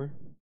like an hour?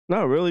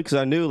 Not really, because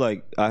I knew,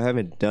 like, I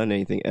haven't done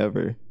anything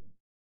ever.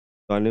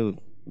 So I knew,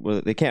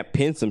 well, they can't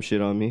pin some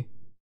shit on me.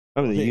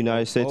 I'm in the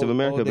United States of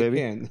America,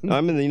 baby.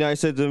 I'm in the United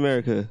States of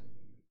America.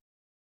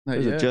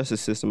 There's a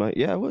justice system.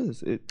 Yeah, it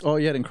was. Oh,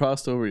 you hadn't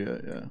crossed over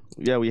yet, yeah.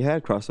 Yeah, we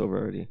had crossover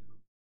already.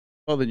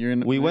 Oh, then you're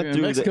in. We went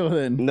through Mexico.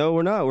 Then no,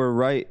 we're not. We're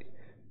right.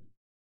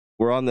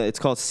 We're on the. It's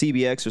called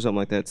CBX or something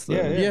like that. It's the,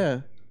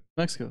 yeah,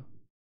 Mexico.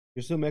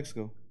 You're still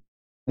Mexico.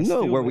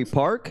 No, where we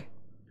park.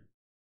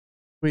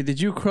 Wait, did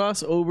you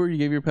cross over? You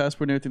gave your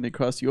passport and everything. They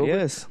crossed you over.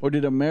 Yes. Or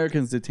did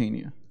Americans detain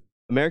you?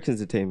 Americans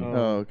detained me.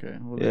 Oh, okay.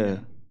 Well, yeah.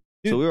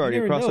 Dude, so we were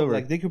already crossed over.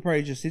 Like, they could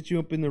probably just sit you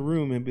up in the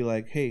room and be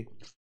like, "Hey," and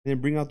then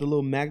bring out the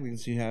little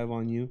magnets you have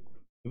on you.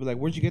 And be like,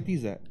 "Where'd you get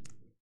these at?"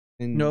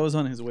 And no, it was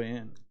on his way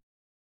in.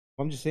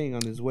 I'm just saying,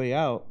 on his way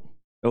out.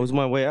 It was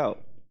my way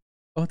out.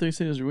 Oh, I thought you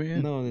said it was your way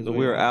in. No, So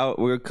we were out.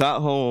 We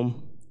got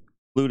home,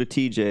 flew to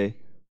TJ.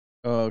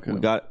 Oh, okay. We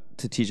got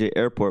to TJ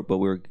Airport, but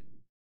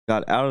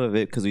got out of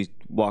it because we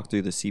walked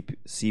through the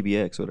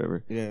CBX,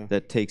 whatever. Yeah.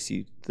 That takes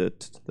you the.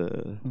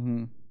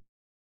 Mm-hmm.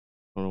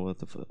 I don't know what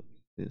the fuck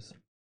it is.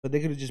 But they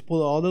could have just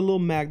pulled all the little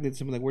magnets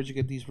and be like, "Where'd you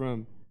get these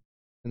from?"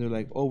 And they're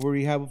like, "Oh, we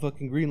already have a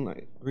fucking green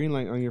light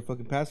on your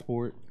fucking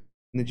passport."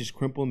 And they just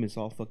crumple them. It's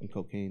all fucking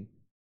cocaine.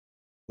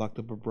 Locked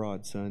up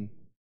abroad, son.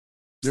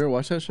 You ever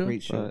watch that show?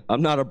 Great show.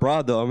 I'm not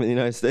abroad though. I'm in the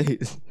United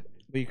States.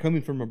 But you're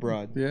coming from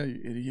abroad. Yeah,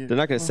 you idiot. They're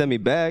not gonna send me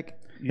back.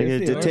 They're Yes,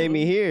 gonna they detain are.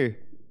 me here.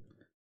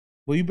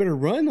 Well, you better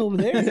run over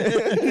there.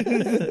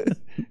 There's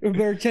a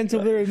better chance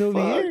over there than over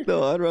Fuck, here.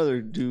 no, I'd rather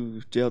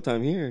do jail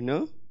time here.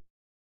 No.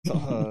 I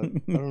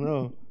don't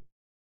know.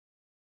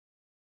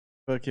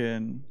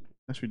 Fucking,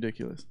 that's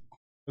ridiculous.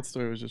 That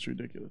story was just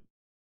ridiculous.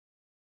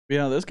 But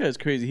yeah, this guy's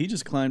crazy. He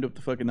just climbed up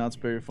the fucking Knott's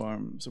Berry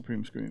Farm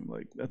Supreme Scream.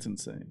 Like, that's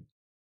insane.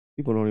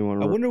 People don't even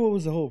want I to. wonder what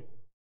was the whole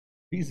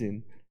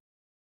reason.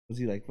 Was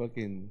he like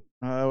fucking?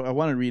 I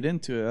want to read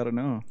into it. I don't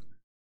know.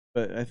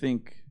 But I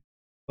think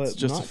But it's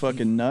just a Knott's-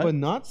 fucking nut. But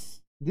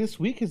Knott's this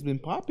week has been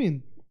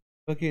popping.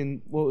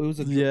 Fucking. Well, it was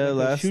a Yeah, like a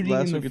last shooting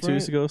in the week or 2 front.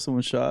 weeks ago,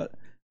 someone shot.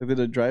 They did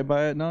a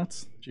drive-by at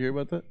Knott's. Did you hear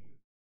about that?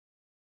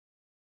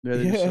 Yeah,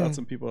 they just Yeah. shot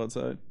some people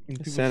outside. And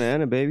people- Santa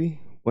Ana, baby,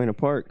 Buena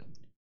Park.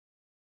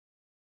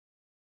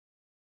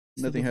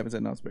 Nothing happens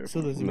at Knott's Berry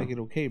Still Farm. doesn't make it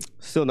okay.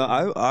 Still, no.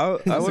 I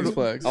Six would.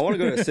 Flags. I want to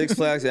go to Six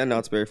Flags and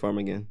Knott's Berry Farm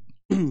again.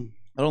 I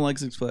don't like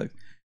Six Flags.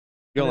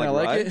 You don't I mean,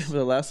 like I like it, rides? but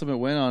the last time I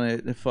went on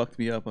it, it fucked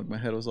me up. Like my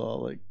head was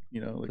all like,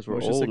 like Because we're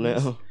motion old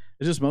sickness. now.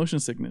 It's just motion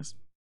sickness.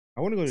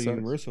 I want to go to Sucks.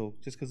 Universal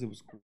just because it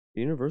was cool.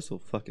 Universal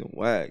fucking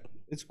whack.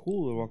 It's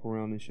cool to walk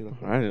around and shit like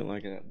that. I didn't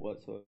like it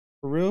whatsoever.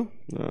 For real?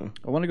 No,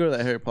 I want to go to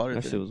that Harry Potter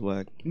that thing. shit was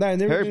whack. Nah, I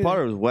never Harry been-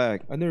 Potter was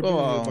whack. I never been. Oh,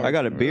 to Harry Potter. I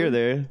got a beer Really?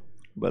 there,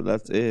 but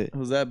that's it.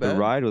 Was that The bad?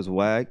 ride was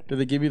whack. Did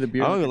they give you the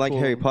beer? I don't with even the like cool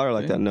Harry Potter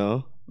like that. thing?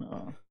 No,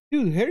 No.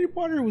 Dude, Harry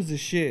Potter was the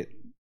shit.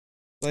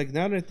 Like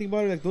now that I think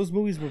about it, like those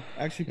movies were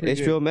actually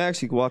pretty HBO good.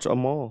 Max, you can watch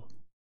them all.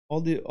 All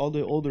the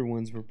older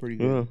ones were pretty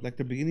good. Yeah. Like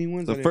the beginning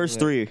ones. I The didn't first like.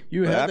 three.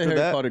 You But had the after Harry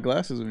that, Potter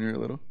glasses when you were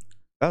little.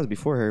 that was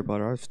before Harry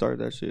Potter. I started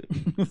that shit.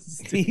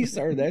 He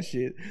started that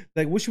shit.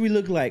 Like, what should we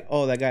look like?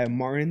 Oh, that guy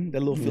Martin, that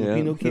little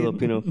Filipino kid,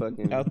 Filipino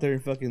fucking. out there in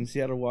fucking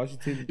Seattle,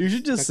 Washington. You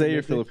should just say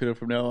you're Filipino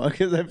from now on,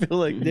 because I feel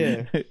like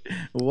Yeah.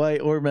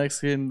 white or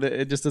Mexican,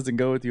 it just doesn't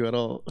go with you at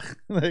all.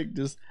 Like,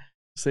 just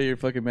say you're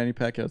fucking Manny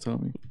Pacquiao,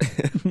 Tommy.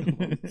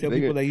 Tell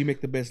people that you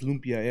make the best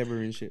lumpia ever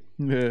and shit.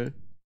 Yeah.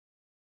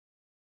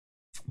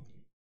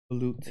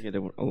 Salute. I get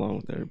along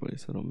with everybody,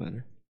 so it don't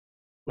matter.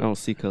 I don't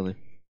see color.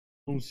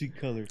 Don't see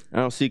color. I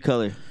don't see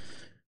color.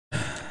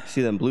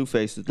 See them blue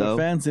faces Our though.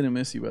 fans didn't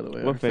miss you, by the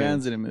way. What Our fans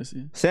fans? didn't miss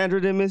you. Sandra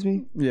didn't miss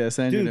me. Yeah,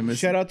 Sandra didn't Dude, miss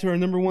shout you. out to our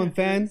number one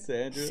fan,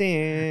 Sandra.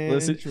 Sandra.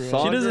 Listen, she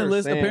Sandra doesn't or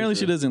listen. Apparently, she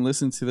Sandra? doesn't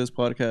listen to this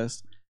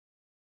podcast,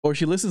 or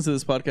she listens to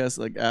this podcast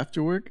like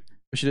after work,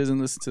 but she doesn't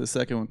listen to the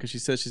second one because she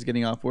says she's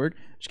getting off work.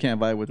 She can't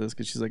vibe with us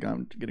because she's like,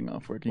 I'm getting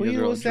off work. Well, guys you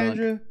are know all what, drunk.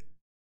 Sandra?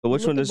 But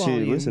which Look one the does she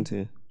volume. listen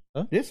to?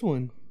 This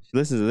one. She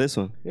listens to this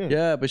one. Yeah.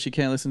 Yeah, but she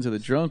can't listen to the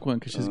drunk one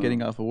because she's Oh.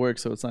 getting off of work,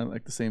 so it's not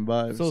like the same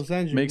vibes. So,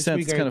 Sandra, Makes this sense.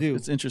 week It's I kind of do.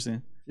 it's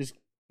interesting. Just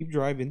keep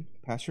driving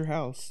past your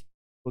house.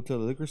 Go to the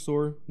liquor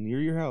store near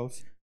your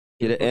house.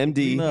 Get an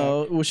MD.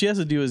 No, what she has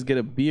to do is get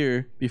a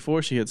beer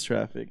before she hits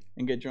traffic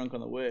and get drunk on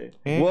the way.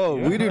 And- Whoa,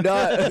 we do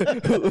not.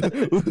 Wait.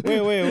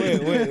 No,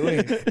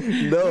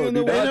 You do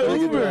know not what?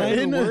 do Uber, that.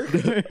 in work.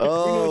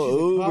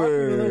 Oh, You know she's a cop,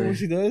 you know Uber. what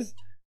she does?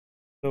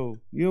 So,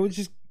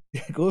 just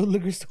go to the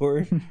liquor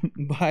store,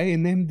 buy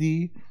an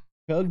MD,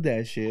 chug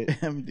that shit.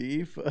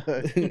 MD, fuck.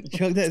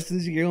 Chug that as soon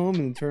as you get home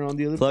and turn on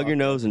the other Plug your podcast.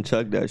 nose and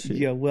chug that shit.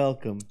 You're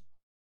welcome.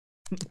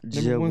 Number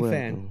You're one welcome.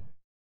 fan.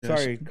 Yeah,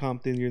 Sorry,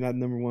 Compton, you're not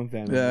number one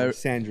fan. Yeah,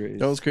 Sandra is.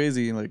 That was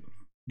crazy. Like,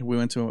 we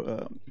went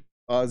to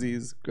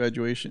Ozzy's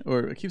graduation,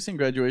 or I keep saying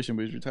graduation,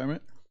 but his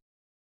retirement.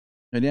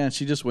 And yeah,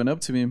 she just went up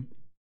to me.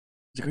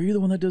 She's like, "Are you the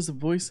one that does the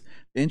voice,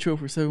 the intro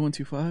for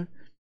 7125?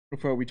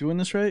 Are we doing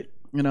this right?"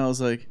 And I was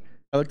like,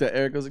 I looked at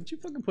Eric. I was like, "Did you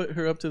fucking put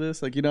her up to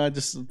this?" Like, I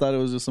just thought it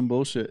was just some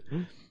bullshit.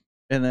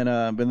 And then,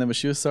 when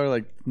she started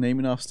like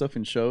naming off stuff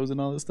in shows and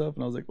all this stuff,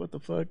 and I was like, "What the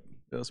fuck?"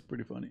 That was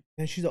pretty funny.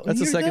 And she's like, That's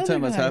the "You're second other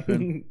time that's guy."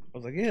 happened. I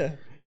was like, yeah.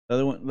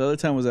 The other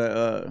time was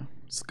at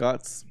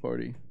Scott's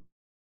party.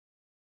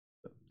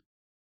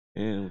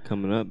 Yeah,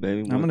 coming up,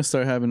 baby. I'm gonna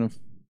start having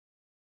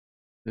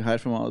to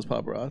hide from all this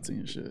paparazzi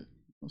and shit. You know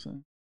what I'm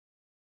saying?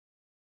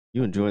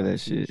 You enjoy that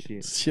shit.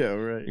 Yeah,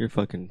 right. You're a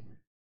fucking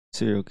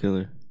serial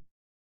killer.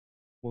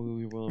 Well,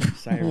 we were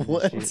sirens.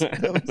 What? And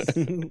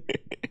shit.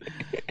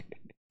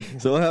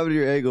 So what happened to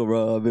your ankle,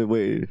 bro? I've been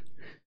waiting.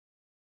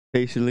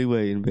 Patiently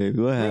waiting, baby.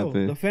 What Bro,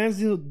 happened? the fans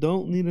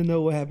don't need to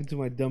know what happened to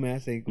my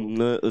dumbass ankle.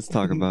 No, let's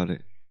talk about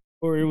it.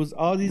 Or it was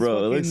all these Bro,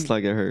 fucking... it looks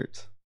like it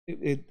hurts.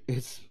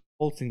 It's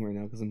pulsing right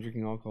now because I'm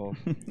drinking alcohol.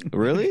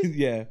 Really?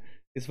 Yeah.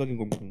 It's fucking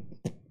going...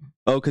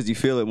 Oh, because you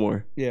feel it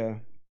more. Yeah.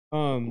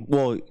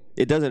 Well,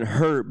 it doesn't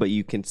hurt, but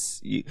you can.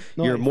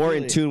 No, you're I more feel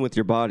in it. tune with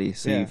your body,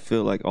 so Yeah. you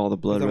feel like all the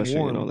blood 'Cause I'm rushing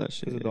warm and all that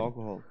shit. because of the Yeah.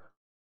 alcohol.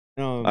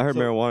 I heard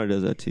marijuana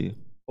does that to you.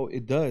 Oh,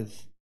 it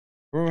does.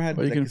 Remember I had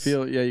Well, you like can a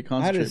feel. Yeah, you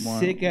I had a concentrate more.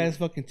 sick ass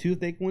fucking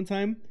toothache one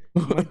time.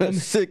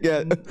 Sick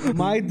at.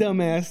 My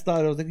dumb ass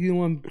thought I was like, you know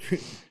what? I'm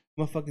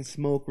gonna fucking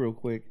smoke real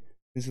quick.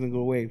 It's gonna go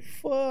away.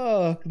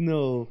 Fuck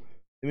no.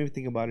 It made me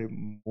think about it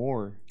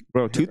more.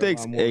 Bro,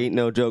 toothaches ain't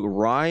no joke.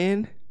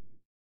 Ryan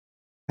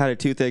had a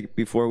toothache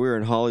before we were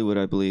in Hollywood,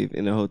 I believe.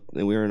 And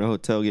we were in a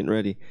hotel getting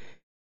ready,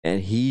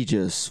 and he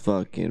just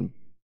fucking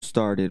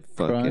started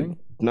Crying?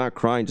 not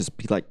crying, just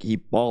like he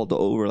bawled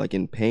over like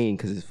in pain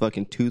because his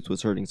fucking tooth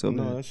was hurting so bad.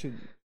 No, that shit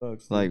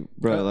sucks. Like,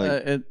 bro,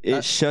 like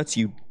it shuts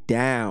you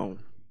down.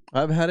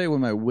 I've had it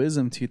when my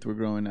wisdom teeth were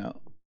growing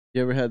out.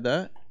 You ever had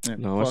that?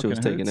 No, my shit was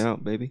taken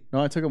out, baby.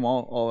 No, I took them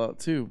all out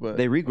too. But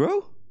They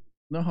regrow?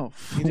 no,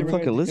 You never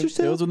Fucking had- lizard it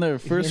tail? was when they were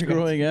first never got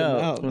growing taken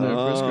out. out. When they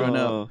were first growing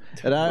out,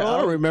 and I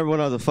don't remember when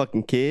I was a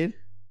fucking kid,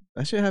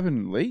 that shit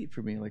happened late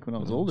for me. Like when I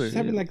was older. This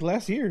happened like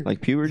last year.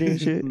 like puberty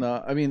and shit.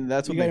 No, I mean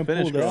that's when You they got 'em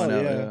finished pulled growing out,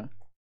 out. yeah. Yeah.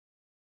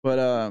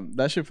 But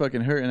that shit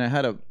fucking hurt, and I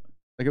had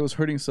it was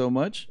hurting so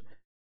much,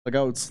 like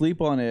I would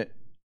sleep on it,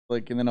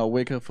 like, and then I'll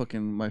wake up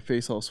fucking my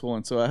face all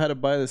swollen. So I had to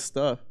buy this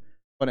stuff.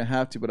 I didn't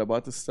have to, but I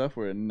bought this stuff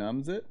where it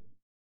numbs it,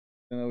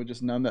 and it would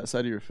just numb that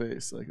side of your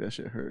face. Like that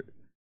shit hurt.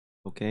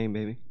 Cocaine,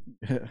 baby.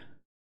 Yeah.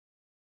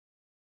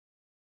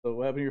 So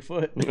what happened to your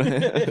foot?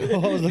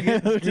 I was looking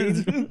at the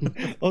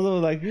screen. I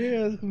was like,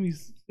 yeah, it's gonna be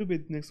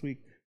stupid next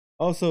week.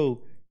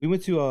 Also, we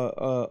went to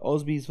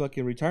Osby's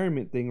fucking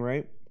retirement thing,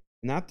 right?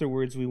 And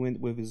afterwards, we went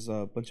with his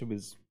bunch of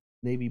his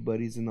Navy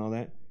buddies and all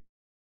that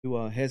to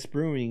Hess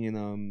Brewing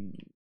in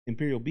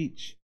Imperial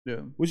Beach,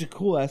 Yeah. which is a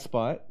cool ass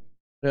spot.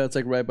 Yeah, it's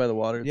like right by the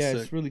water. It's Yeah,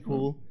 sick. it's really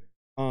cool.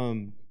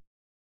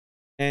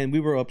 And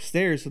we were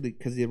upstairs, so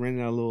because they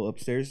rented out a little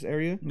upstairs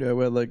area. Yeah,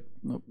 we had like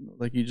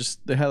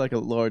they had like a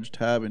large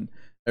tab, and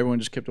everyone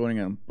just kept ordering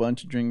a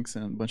bunch of drinks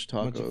and a bunch of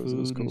tacos. Bunch of It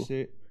was food cool. and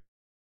shit.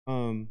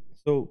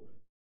 So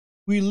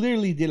we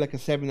literally did like a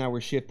 7-hour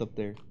shift up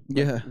there.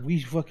 Yeah. We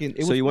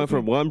fucking. So you went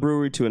from one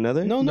brewery to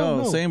another?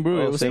 No. Same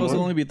brewery. Oh, It was same supposed to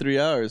one? only be 3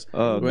 hours.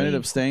 Oh, We ended okay.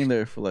 up staying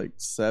there for like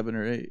 7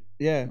 or 8.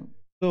 Yeah.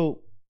 So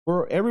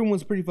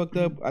everyone's pretty fucked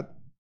up.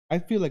 I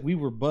feel like we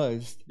were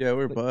buzzed. Yeah, we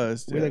were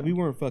buzzed. Like we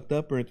weren't fucked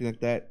up or anything like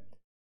that.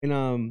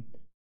 And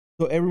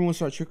so everyone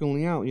started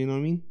trickling out. You know what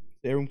I mean?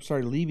 Everyone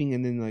started leaving,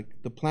 and then like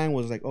the plan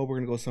was like, oh, we're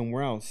gonna go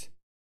somewhere else.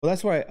 Well,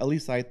 that's why at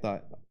least I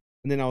thought.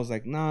 And then I was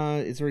like, nah,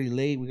 it's already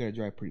late. We gotta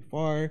drive pretty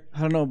far. I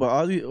don't know, but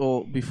Ozzy.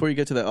 Well, before you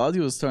get to that, Ozzy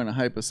was starting to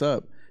hype us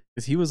up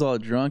because he was all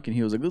drunk and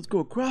he was like, "Let's go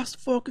across the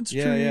fucking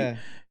street Yeah.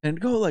 and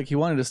go." Like he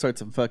wanted to start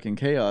some fucking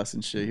chaos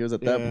and shit. He was at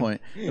that Yeah. point,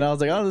 and I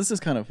was like, "Oh, this is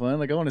kind of fun.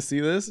 Like I want to see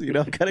this. You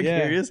know, I'm kind of Yeah.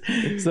 curious."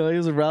 So he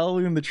was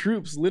rallying the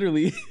troops,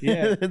 literally.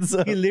 Yeah. and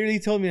so, He literally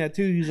told me that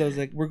too. He was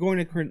like, we're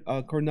going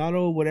to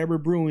Coronado, whatever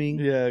brewing.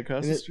 yeah, across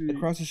And the then street.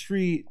 across the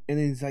street, and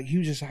then it's like he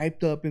was just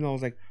hyped up, and I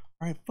was like,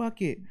 all right,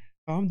 fuck it,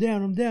 I'm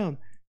down.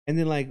 And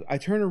then like I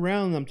turn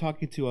around and I'm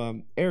talking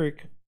to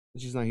Eric,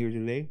 which is not here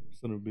today,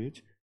 son of a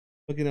bitch.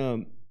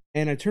 Fucking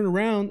and I turn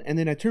around, and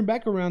then I turn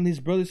back around, his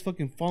brother's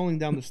fucking falling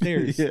down the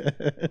stairs. yeah.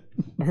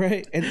 All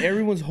right, and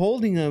everyone's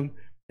holding him,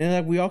 and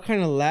like we all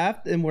kind of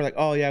laughed, and we're like,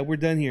 oh yeah, we're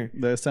done here.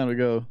 That's time to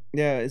go.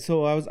 Yeah,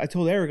 so I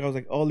told Eric, I was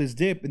like, oh, let's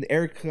dip, and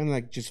Eric kind of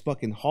like just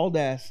fucking hauled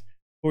ass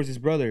towards his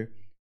brother.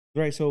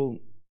 Right, so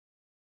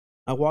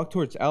I walked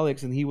towards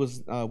Alex, and he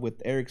was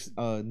with Eric's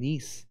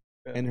niece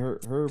and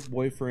her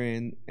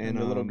boyfriend and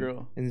the little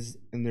girl and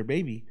their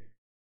baby,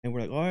 and we're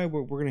like, all right,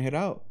 we're gonna head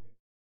out.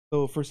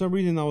 So for some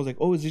reason I was like,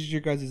 oh, is this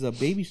your guys'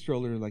 baby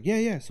stroller? Like,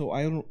 yeah. So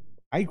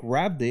I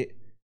grabbed it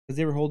because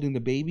they were holding the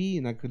baby,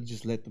 and I could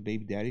just let the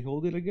baby daddy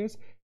hold it, I guess.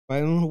 But I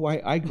don't know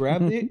why I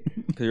grabbed it.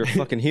 Because you're a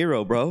fucking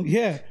hero, bro.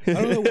 Yeah, I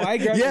don't know why I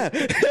grabbed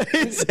it.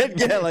 Yeah. He said,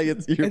 yeah, like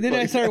it's your And then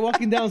I started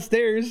walking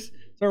downstairs.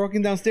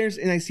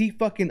 And I see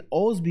fucking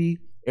Osby,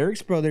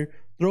 Eric's brother,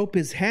 throw up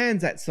his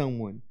hands at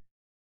someone.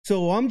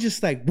 So I'm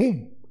just like,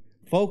 boom,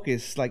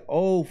 focus. Like,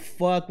 oh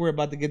fuck, we're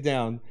about to get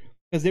down,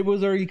 because it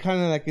was already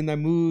kind of like in that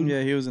mood.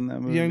 Yeah, he was in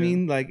that movie. You know what I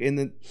mean? Like,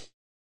 it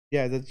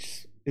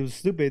was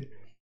stupid.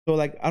 So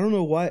like, I don't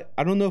know what.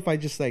 I don't know if I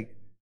just like,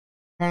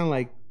 kind of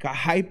like got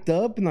hyped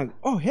up and like,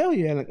 oh hell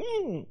yeah, like,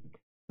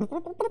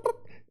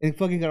 and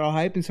fucking got all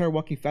hyped and started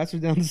walking faster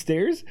down the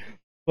stairs.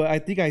 But I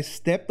think I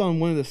stepped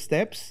on one of the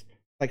steps,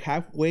 like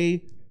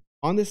halfway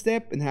on the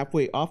step and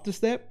halfway off the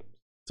step.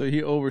 So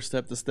he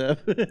overstepped the step.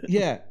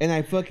 Yeah, and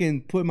I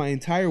fucking put my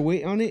entire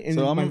weight on it. And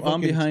So my I'm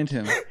fucking- behind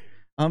him.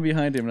 I'm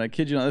behind him, and I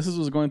kid you not, this is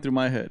what's going through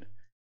my head.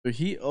 So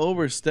he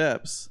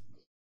oversteps,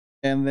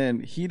 and then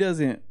he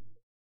doesn't.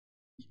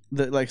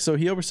 So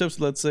he oversteps.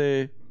 Let's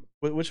say,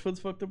 which foot's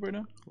fucked up right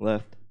now?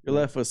 Left. Your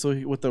left foot. So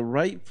with the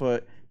right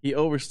foot, he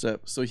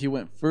overstepped. So he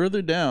went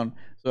further down.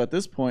 So at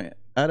this point,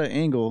 at an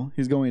angle,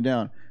 he's going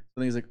down.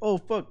 So then he's like, "Oh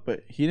fuck!"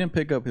 But he didn't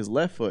pick up his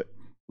left foot.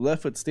 The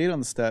left foot stayed on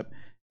the step,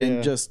 and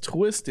Yeah. just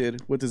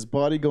twisted with his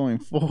body going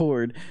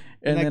forward.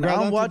 And I then grabbed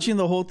I'm onto- watching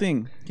the whole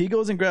thing. He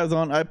goes and grabs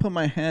on. I put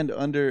my hand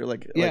under,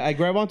 Yeah, I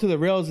grab onto the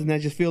rails and I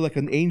just feel like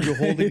an angel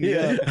holding me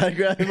yeah, up. I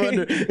grab him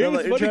under. It I'm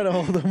was like trying to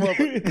funny. hold him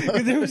up.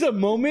 'Cause there was a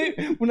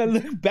moment when I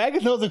looked back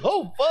and I was like,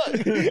 "Oh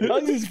fuck!" I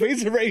was just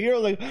facing right here. I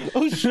was like,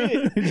 "Oh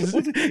shit!"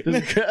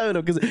 just grab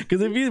him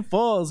because if he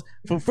falls,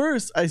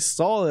 first I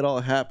saw it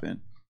all happen.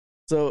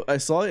 So I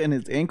saw it in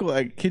his ankle.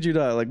 I kid you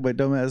not, like my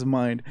dumbass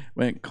mind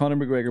went Conor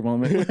McGregor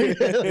moment,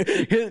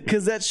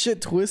 because that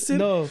shit twisted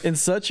No. in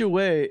such a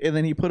way, and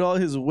then he put all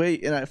his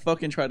weight, and I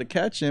fucking tried to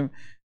catch him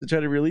to try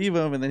to relieve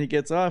him, and then he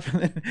gets off.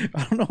 And then,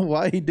 I don't know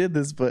why he did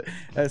this, but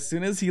as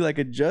soon as he like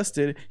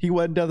adjusted, he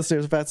went down the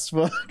stairs fast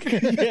as fuck.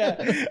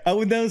 Yeah, I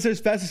went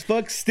downstairs fast as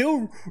fuck,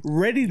 still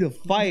ready to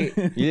fight.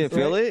 You didn't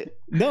feel it?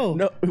 No,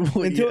 No,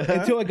 well, until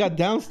yeah. I got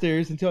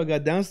downstairs.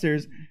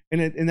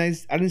 And I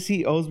didn't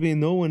see Osby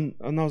and no one,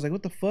 and I was like,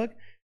 "What the fuck?"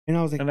 And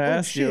I was like, And I "Oh,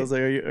 asked you, I shit." was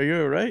like, "Are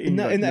you all right?" And,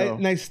 you're I, and, like, I,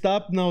 and I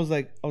stopped, and I was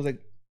like,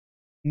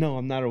 "No,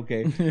 I'm not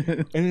okay."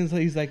 And then so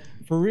he's like,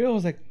 "For real?" I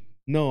was like,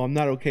 "No, I'm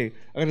not okay.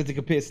 I gotta take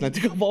a piss." And I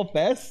took off all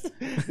fast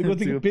to go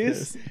take a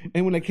piss.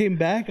 And when I came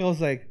back, I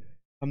was like,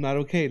 "I'm not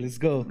okay. Let's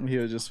go." He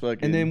was just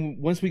fucking. And then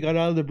once we got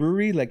out of the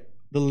brewery, like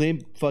the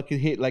limp fucking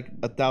hit like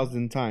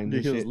 1,000 times. he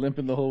and was shit.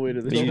 limping the whole way to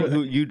the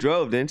You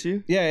drove, didn't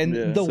you? Yeah, and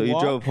Yeah. the So you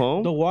walk, drove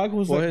home? The walk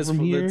was Well, like his from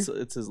foot, here.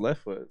 it's his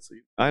left foot. So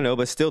I know,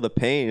 but still, the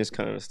pain is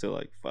kind of still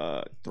like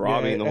fuck,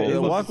 throbbing the Yeah, whole. it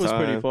the was- walk was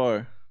time. pretty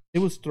far. It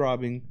was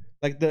throbbing.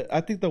 Like I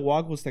think the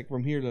walk was like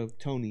from here to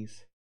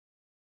Tony's,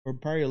 or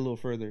probably a little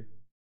further.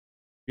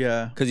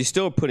 Yeah. Because you're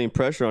still putting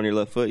pressure on your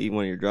left foot even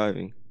when you're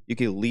driving. You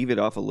can leave it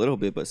off a little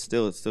bit, but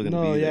still, it's still gonna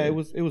No, be yeah, there.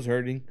 it was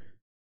hurting.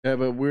 Yeah,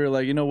 but we were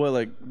like, you know what?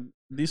 Like,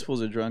 these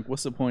fools are drunk.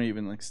 What's the point of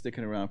even like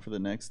sticking around for the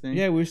next thing?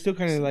 Yeah, we were still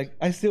kind of like,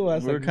 I still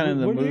asked, We're like, kinda in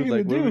the what are we mood,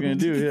 like, what are we gonna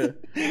do?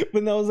 Yeah.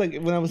 But I was like,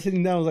 when I was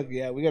sitting down, I was like,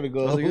 yeah, we gotta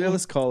go. I was like, yeah,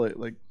 let's call it.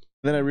 Like,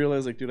 then I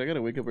realized, like, dude, I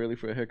gotta wake up early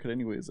for a haircut,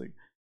 anyways. Like,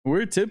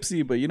 we're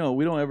tipsy, but you know,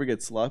 we don't ever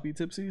get sloppy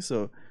tipsy.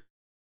 So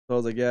I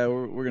was like, yeah,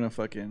 we're gonna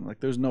fucking like,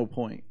 there's no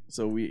point.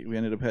 So we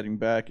ended up heading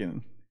back,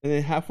 and And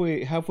then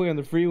halfway on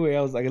the freeway,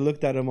 I was like, I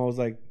looked at him, I was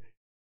like,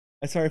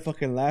 I started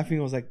fucking laughing.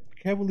 I was like,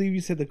 I can't believe you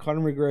said the Conor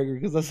McGregor,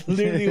 because that's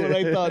literally what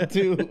I thought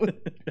too.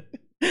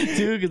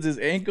 Dude, because his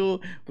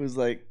ankle was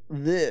like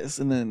this,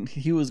 and then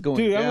he was going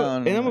Dude,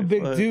 down. I'm a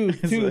big fuck.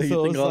 dude, too, you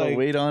so think it's all the like-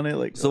 weight on it,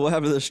 like So what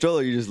happened to the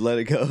stroller? You just let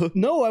it go?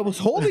 No, I was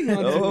holding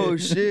on to it. Oh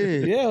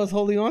shit! Yeah, I was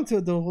holding on to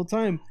it the whole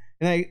time,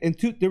 and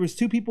there was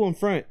two people in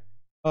front.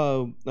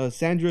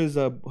 Sandra's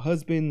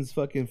husband's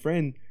fucking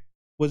friend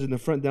was in the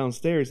front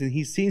downstairs, and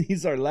he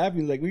started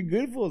laughing. He's like, "We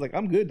good, fool?" I was like,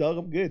 "I'm good, dog.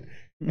 I'm good."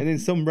 And then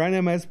some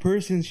random ass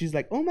person, she's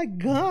like, "Oh my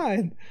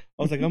god!"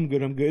 I was like, "I'm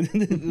good. I'm good."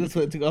 That's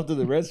what I took off to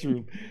the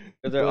restroom.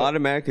 They're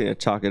automatically gonna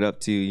chalk it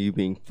up to you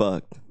being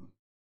fucked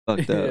up,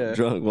 Yeah.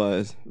 drunk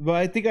wise. But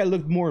I think I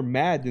looked more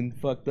mad than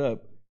fucked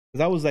up,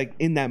 because I was like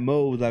in that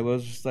mode. I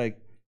was just like,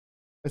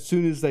 as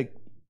soon as like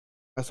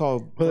I saw, Well,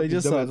 they fucking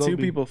just saw dumbass two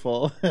Obi. people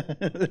fall.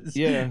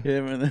 Yeah.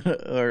 him and then,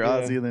 or Yeah.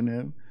 Ozzy and then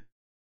him.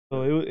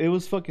 So it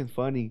was fucking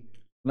funny.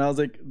 And I was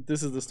like,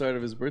 this is the start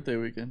of his birthday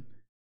weekend.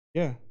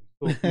 Yeah.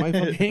 So my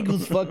fucking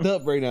ankle's fucked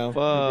up right now.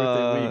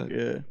 Birthday Fuck. week,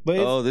 yeah.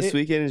 But This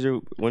weekend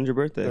is when's your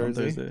birthday?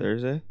 Thursday.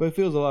 Thursday. But it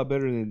feels a lot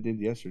better than it did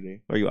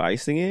yesterday. Are you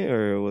icing it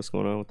or what's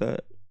going on with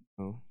that?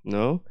 Oh,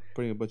 No,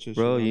 putting a bunch of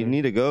bro, shit on you there.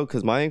 need to go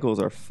because my ankles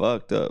are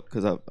fucked up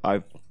because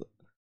I've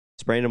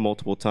sprained them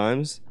multiple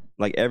times.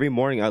 Like every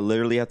morning, I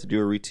literally have to do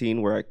a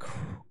routine where I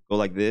go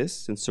like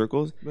this in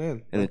circles.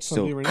 Man, and that's it's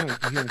still- something right now.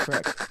 You hearing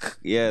crack.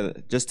 Yeah,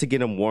 just to get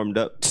them warmed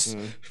up Yeah.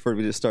 for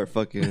me to start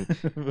fucking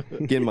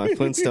getting my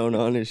Flintstone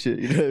on and shit.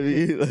 You know what I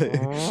mean?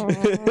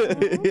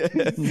 Like,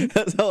 yeah,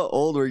 that's how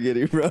old we're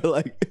getting, bro.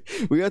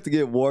 Like we have to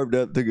get warmed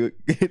up to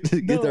get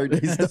No, our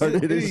day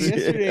started. And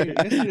shit.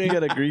 yesterday, You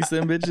gotta grease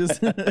them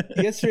bitches.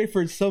 yesterday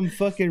for some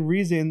fucking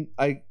reason,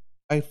 I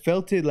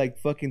felt it like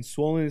fucking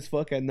swollen as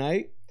fuck at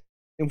night,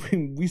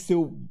 and we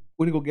still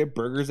wouldn't go get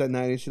burgers at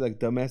night and shit like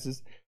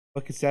dumbasses.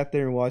 Fucking sat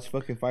there and watched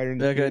fucking Fighter in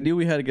the Like, I Field. knew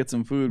we had to get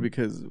some food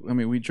because I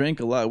mean we drank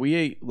a lot. We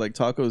ate like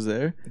tacos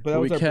there, But that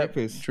was we our kept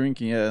breakfast.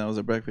 drinking. Yeah, that was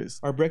our breakfast.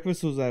 Our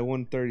breakfast was at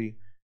 1:30.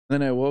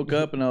 Then I woke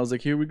up and I was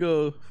like, "Here we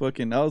go."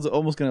 Fucking, I was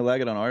almost gonna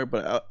lag it on Art,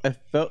 but I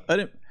felt I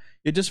didn't.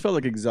 It just felt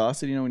like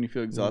exhausted. You know, when you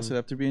feel exhausted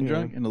after being Yeah.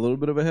 drunk and a little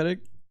bit of a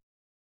headache.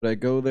 But I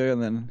go there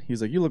and then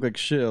he's like, "You look like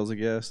shit." I was like,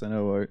 "Yes, I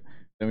know, Art."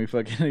 Then we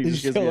fucking he Did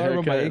just you gives me a tell Art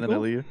about haircut my and then I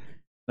ankle? leave.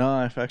 No,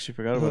 I actually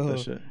forgot about Oh. that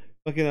shit.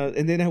 Fucking,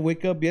 and then I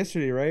wake up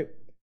yesterday, right?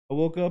 I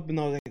woke up and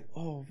I was like,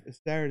 "Oh, it's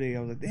Saturday." I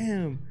was like,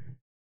 "Damn,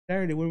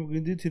 Saturday. What are we gonna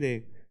do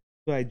today?"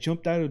 So I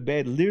jumped out of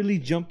bed, literally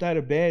jumped out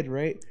of bed,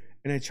 right?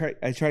 And I tried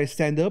to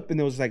stand up, and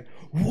it was like,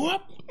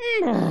 "What?"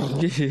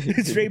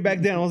 Straight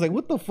back down. I was like,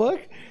 "What the fuck?"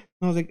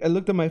 And I was like, I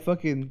looked at my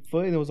fucking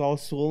foot, and it was all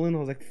swollen. I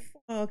was like,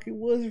 "Fuck, it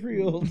was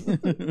real."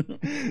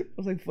 I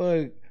was like,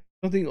 "Fuck."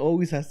 Something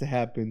always has to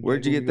happen.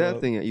 Where'd you Like, get when we that go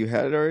up. thing at? You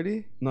had it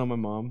already? No, my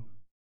mom.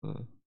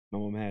 Oh. My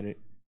mom had it.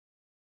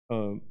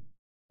 But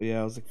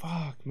yeah, I was like,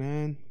 "Fuck,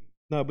 man."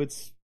 No, but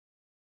it's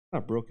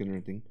not broken or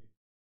anything.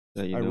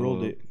 That you I know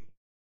rolled of. it.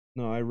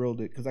 No, I rolled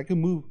it because I could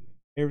move.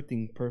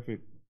 Everything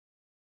perfect.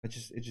 It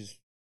just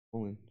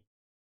pulling.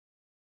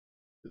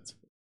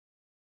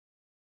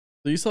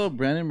 So you saw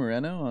Brandon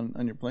Moreno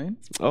on your plane?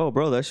 Oh,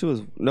 bro, that shit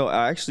was no.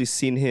 I actually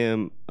seen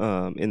him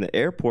in the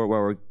airport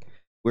while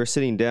we're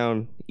sitting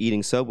down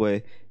eating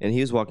Subway, and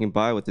he was walking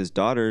by with his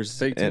daughters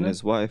Fake and tuna?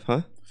 his wife.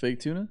 Huh? Fake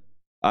tuna?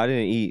 I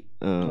didn't eat,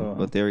 Oh.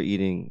 but they were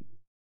eating.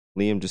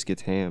 Liam just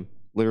gets ham,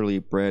 literally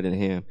bread and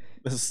ham,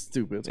 That's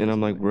stupid. and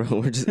I'm like, bro,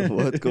 we're just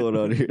what's going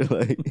on here?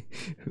 Like,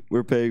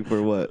 we're paying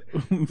for what?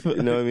 You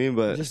know what I mean?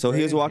 But Just so he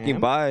bread was and walking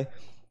ham? by.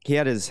 He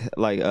had his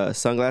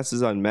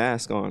sunglasses on,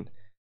 mask on,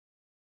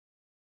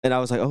 and I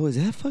was like, oh, is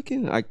that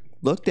fucking? I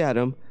looked at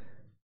him.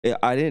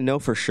 I didn't know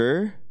for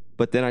sure,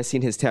 but then I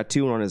seen his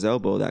tattoo on his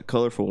elbow, that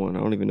colorful one. I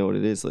don't even know what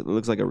it is. It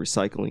looks like a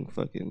recycling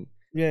fucking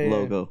Yeah, yeah.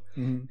 logo.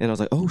 Mhm. And I was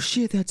like, oh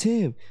shit, that's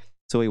him.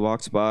 So he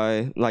walks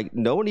by, like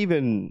no one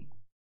even.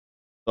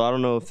 So I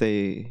don't know if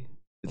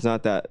it's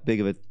not that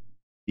big of a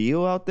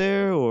deal out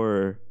there,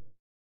 or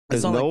because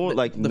It's not no like one,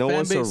 like the no fan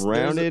one base,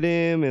 surrounded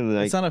him, and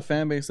like It's not a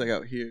fan base like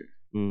out here,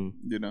 mm.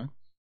 you know?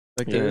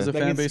 Like Yeah. there is a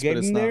Like fan it's base, but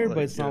getting it's not there, like,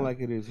 but it's yeah. not like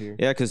it is here.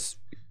 Yeah, because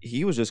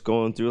he was just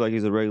going through like he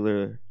is a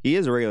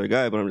regular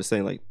guy, but I'm just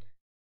saying, like,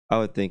 I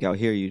would think out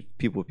here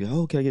people would be,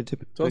 oh, can I get a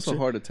tip? It's also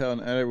hard to tell,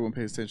 and everyone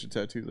pays attention to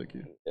tattoos like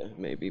you. Yeah,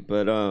 maybe,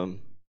 but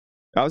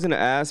I was gonna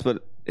ask,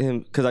 but him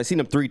because I seen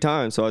him 3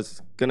 times, so I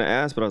was gonna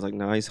ask, but I was like,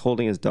 nah, he's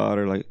holding his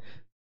daughter. Like,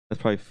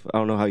 that's probably I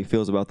don't know how he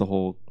feels about the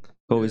whole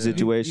COVID Yeah.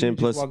 situation. You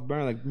Plus, just walk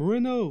by like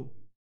Moreno.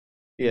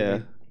 yeah,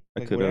 Like, I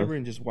like could whatever, have.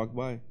 and just walk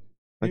by.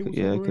 I Hey, could, what's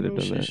yeah, up, I could have Moreno?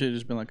 done She that. should have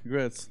just been like,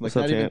 congrats. Like, What's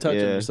up, not even champ? touch him,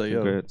 Yeah, just like,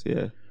 yo. congrats,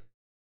 yeah.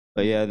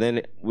 But yeah,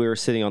 then we were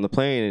sitting on the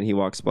plane and he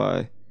walks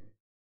by.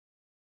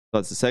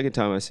 That's the second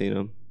time I seen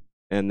him,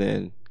 and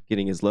then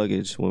getting his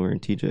luggage when we were in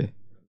TJ.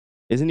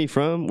 Isn't he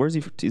from? Where's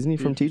he? Isn't he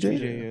from TJ?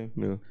 TJ,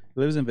 yeah. Yeah.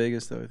 He lives in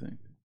Vegas, though, I think.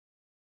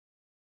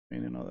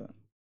 Training and all that.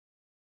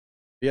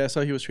 Yeah, I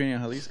saw he was training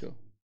at Jalisco.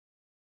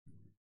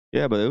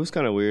 Yeah, but it was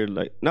kind of weird.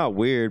 Like, not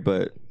weird,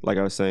 but like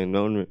I was saying,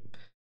 no one.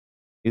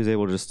 He was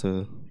able just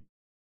to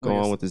go Like, on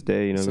it's- with his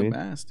day. You know It's what I a mean?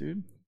 mask,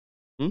 dude.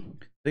 Hmm? I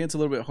think it's a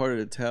little bit harder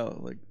to tell.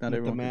 Like, not With the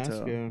everyone mask, can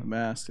tell. yeah. The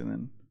mask, and then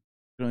you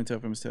can only tell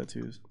from his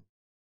tattoos.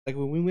 Like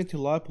when we went to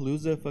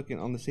Lollapalooza, fucking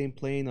on the same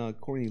plane,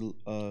 Courtney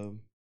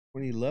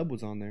Love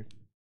was on there.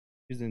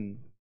 She was in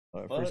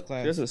first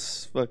class. She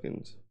doesn't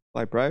fucking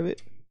fly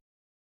private.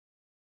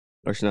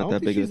 Or she's I not don't that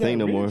think big of a she's that thing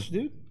no more. rich,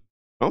 dude.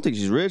 I don't think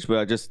she's rich, but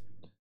I just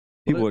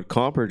people Well, would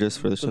comp her just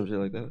for some shit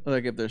like that.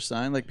 Like, if they're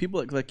signed, like,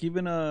 people, like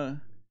even,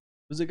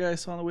 who's the guy I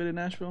saw on the way to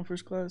Nashville in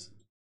first class?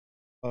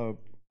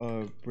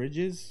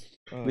 Bridges.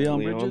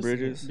 Leon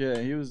Bridges? Yeah,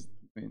 he was,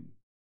 I mean,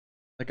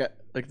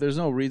 like, there's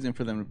no reason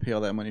for them to pay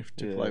all that money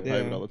to Yeah. fly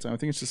private Yeah. all the time. I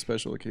think it's just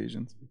special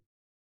occasions.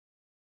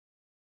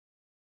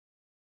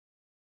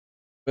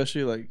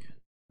 Especially, like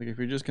if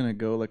you're just gonna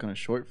go, like, on a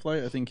short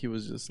flight, I think he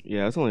was just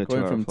Yeah, it's only a 2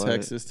 going hour from flight.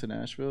 Texas to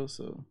Nashville,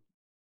 so.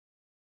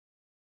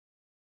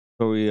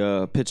 Are we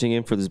pitching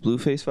in for this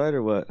Blueface fight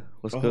or what?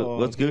 What's good? Oh,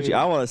 What's dude. Gucci?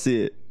 I want to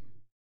see it.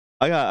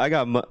 I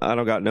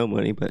don't got no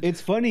money, but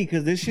It's funny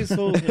because this shit's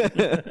so. I'll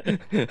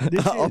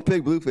shit-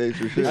 pick Blueface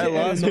for sure. This I shit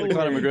lost out for of the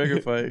Conor nowhere.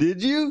 McGregor fight.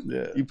 Did you?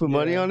 Yeah. You put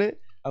money Yeah. on it?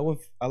 I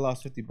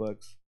lost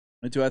 $50.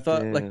 Me too. I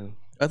thought Damn.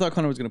 I thought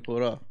Conor was gonna pull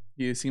it off.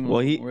 He seemed Well,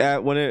 he he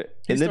at when it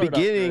in the started off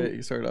beginning great.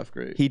 He started off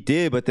great. he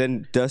did, but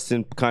then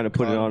Dustin kind of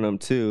put it Caught on him. him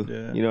too.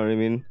 Yeah. You know what I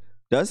mean?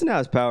 Dustin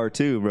has power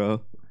too,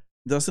 bro.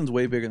 Dustin's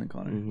way bigger than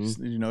Conor. Mhm.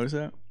 Did you notice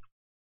that?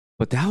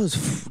 But that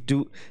was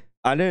dude.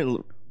 I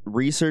didn't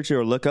research it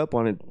or look up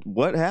on it.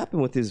 What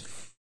happened with his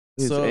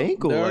So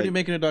ankle? they're already like-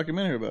 making a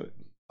documentary about it.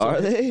 So,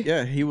 Are they?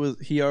 Yeah,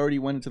 he already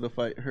went into the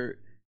fight hurt.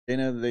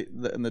 Dana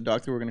and the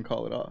doctor were gonna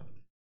call it off.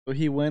 So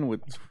he went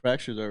with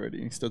fractures already,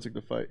 and he still took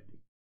the fight.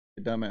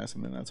 A dumbass,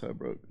 and then that's how it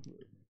broke.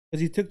 Because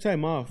he took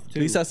time off too.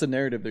 At least that's the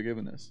narrative they're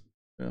giving us.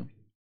 Yeah.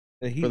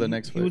 He, for the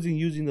next he fight. wasn't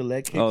using the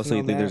leg kicks. Oh, so you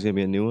and think all there's that. gonna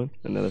be a new one,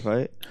 another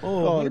fight?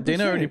 Oh,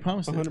 Dana already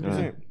promised it.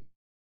 100%.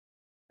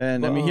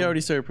 And I But, mean, he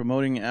already started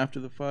promoting it after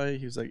the fight.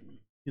 He's like,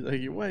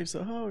 your wife's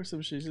a hoe or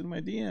some shit. She's in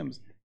my DMs.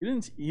 You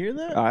didn't hear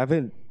that? I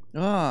haven't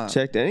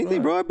checked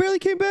anything, bro. I barely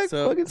came back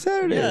So- fucking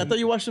Saturday. Yeah, I thought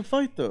you watched the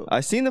fight though. I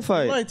seen the You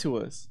fight. lied to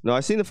us. No,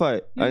 I seen the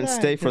fight. You I didn't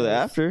stay lied for to the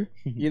us. after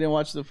You didn't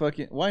watch the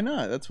fucking. Why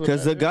not? That's what.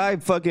 because the guy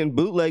fucking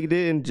bootlegged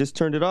it and just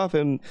turned it off,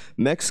 and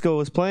Mexico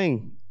was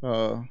playing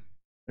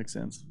Makes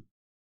sense.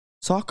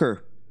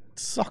 soccer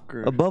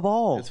Soccer. above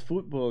all. It's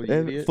football. You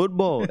idiot.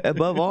 Football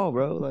above all,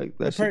 bro. Like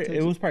that shit.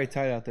 It was probably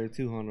tight out there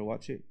too, Hunter.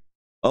 Watch it.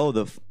 Oh,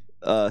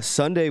 the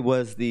Sunday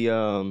was the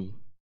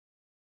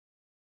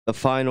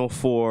final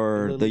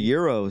for the Italy.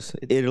 Euros,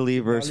 Italy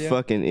versus Italia?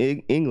 fucking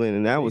England,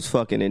 and that was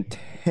fucking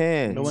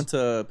intense. It went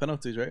to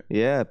penalties, right?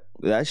 Yeah,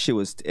 that shit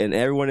was, and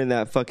everyone in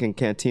that fucking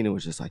cantina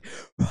was just like,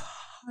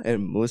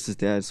 and Melissa's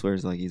dad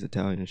swears like he's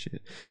Italian and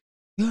shit.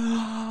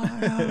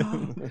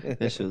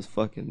 That shit was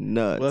fucking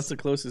nuts. Well, that's the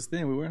closest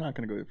thing. We were not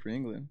going to go for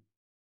England.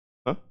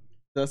 Huh?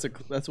 That's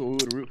what we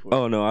would root for.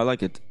 Oh no, I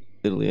like it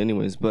Italy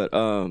anyways, but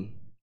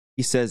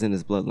He says in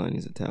his bloodline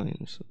he's Italian,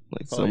 or something,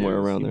 like Oh, somewhere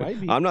yes, around he there.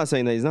 might be. I'm not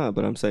saying that he's not,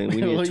 but I'm saying we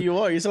need. Well, you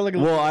are. You sound like a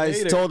Well, little I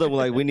hater. told him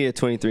like we need a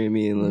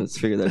 23andMe and let's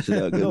figure that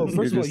shit out. 'cause No, you're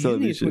first of all, just you telling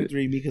me need shit.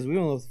 23 because we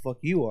don't know what the fuck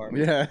you are.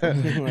 Yeah.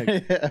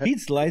 Like, Yeah.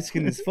 Pete's light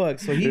skinned as fuck,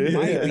 so he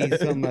might be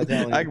something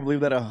Italian. I can believe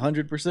that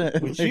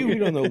 100%. But you, we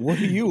don't know what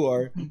you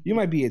are. You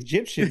might be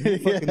Egyptian. Who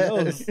fucking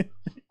knows?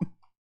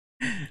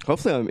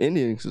 Hopefully, I'm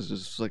Indian because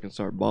just so I can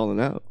start balling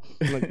out.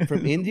 Like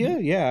from India?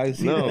 Yeah, I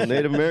see. No, that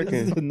Native shit.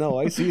 American. No,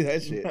 I see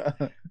that shit.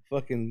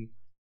 Fucking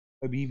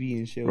Habibi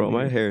and shit. Bro,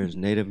 my hair is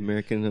Native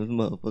American as a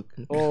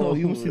motherfucker. Oh,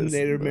 you must have Listen,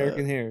 Native bro.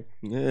 American hair.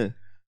 Yeah,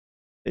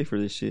 pay for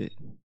this shit.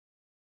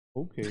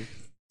 Okay.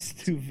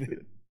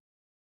 Stupid.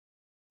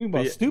 But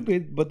About yeah.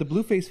 stupid, but the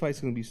Blueface fight's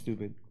gonna be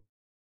stupid.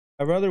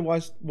 I'd rather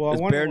watch. Well, It's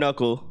I want. bare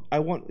knuckle. I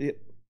want it.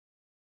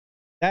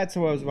 That's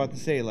what I was about to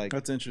say. Like,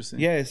 That's interesting.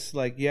 yes,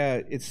 like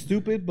yeah, it's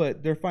stupid,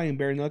 but they're fighting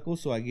bare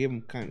knuckles, so I give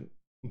him kind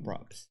of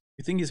props.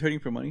 You think he's hurting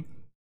for money?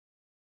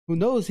 Who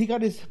knows? He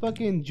got his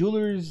fucking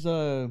jeweler's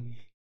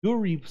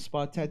jewelry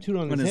spot tattooed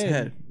on On his his head.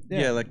 head.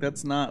 Yeah, like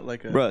that's not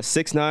like a Bruh,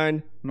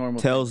 6ix9ine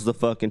normal. tells the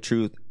fucking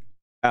truth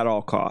at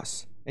all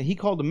costs. And he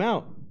called him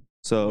out. What do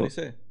So you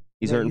say?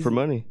 he's Yeah, hurting he's- for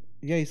money.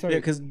 Yeah, he Yeah, started.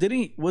 because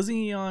wasn't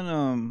he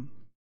on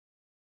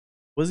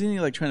wasn't he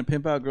like trying to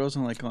pimp out girls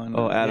on like on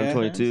Oh, Adam Yeah.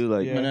 22,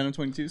 like Yeah. on Adam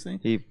 22's thing?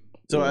 he.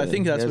 So I yeah,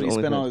 think that's he what he has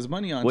spent all OnlyFans. his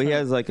money on. Well, he trying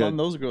has to like a- fund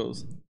those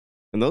girls.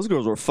 And those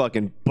girls were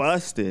fucking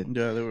busted.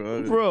 Yeah, they were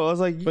ugly. Bro, I was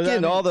like, you But I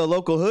getting mean- all the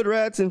local hood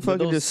rats and But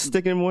fucking those- just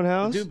sticking in one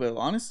house? Dude, but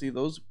honestly,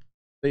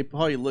 they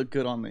probably look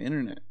good on the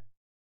internet.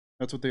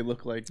 That's what they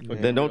look like. fucking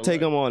Then in don't real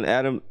take life.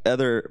 them on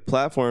other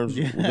platforms.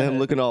 Yeah. Them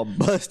looking all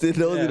busted.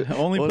 Those Yeah,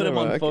 only put them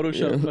on whatever, I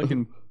Photoshop can't-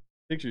 fucking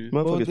pictures.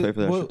 Motherfuckers pay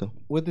for that well, shit though.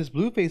 with this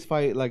Blueface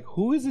fight, like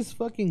who is this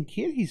fucking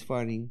kid he's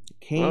fighting?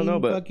 Kane, don't know,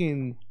 but-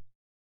 fucking.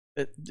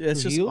 It's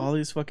just Trujillo? all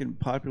these fucking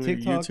popular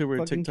TikTok YouTuber,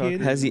 fucking TikTok.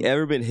 kid? Has he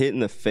ever been hit in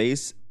the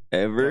face The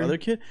ever? other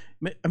kid?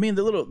 I mean,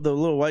 the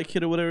little white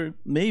kid or whatever.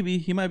 Maybe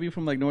he might be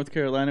from like North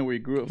Carolina, where he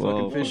grew up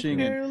Whoa. fucking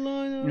fishing and,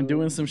 Carolina. and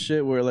doing some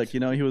shit where like he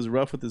was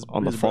rough with his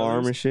On the his farm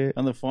brothers. and shit.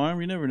 On the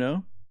farm, you never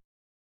know.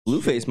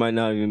 Blueface might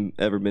not even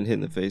ever been hit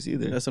in the face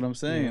either. That's what I'm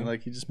saying. Yeah.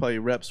 Like he just probably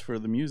reps for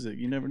the music.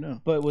 You never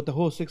know. But with the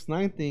whole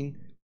 6ix9ine thing,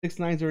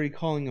 6ix9ine's already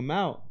calling him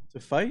out. To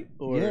fight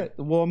or Yeah.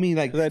 Well, I mean,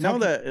 like 'cause I know talking-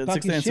 that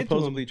talking 6ix9ine shit to him.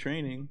 supposedly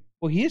training.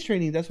 Well, he is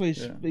training. That's why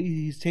Yeah.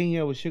 he's taking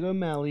out with Sugar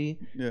O'Malley,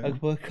 Yeah,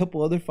 a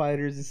couple other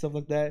fighters and stuff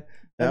like that.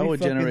 that That'd be would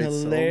fucking generate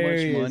so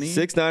much money.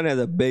 6ix9ine has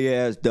a big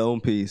ass dome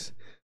piece.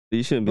 So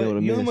you shouldn't be able But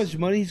to you know miss. how much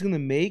money he's gonna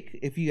make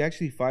if he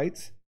actually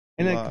fights?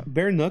 And A like lot.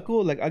 bare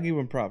knuckle, like I'll give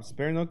him props.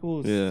 Bare knuckle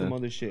is Yeah. some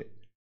other shit.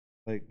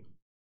 Like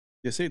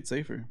You say it's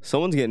safer.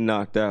 Someone's getting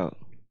knocked out.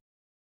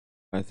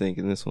 I think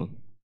in this one.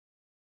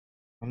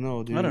 I don't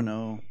know, dude. I don't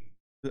know.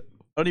 I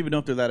don't even know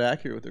if they're that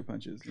accurate with their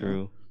punches. you know?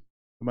 True.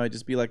 It might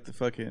just be like the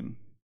fucking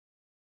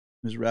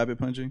just rabbit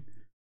punching.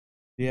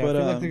 Yeah, But, I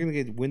feel like um, they're gonna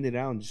get winded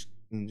out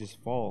and just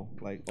fall.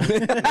 Like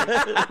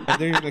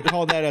they're gonna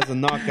call that as a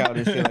knockout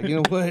and shit. Like you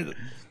know what?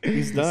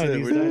 He's That's done. it,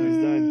 He's we're done. He's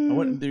I done.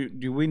 wonder,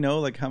 do we know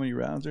like how many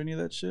rounds or any of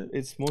that shit?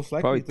 It's most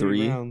likely Probably three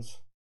three. rounds.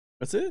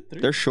 That's it.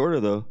 3? They're shorter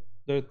though.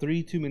 They're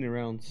 3 2-minute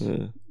rounds.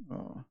 Yeah.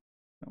 Oh,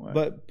 no way.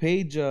 But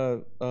Paige,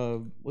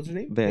 what's her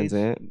name? Van Paige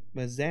Zant.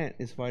 Van Zant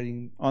is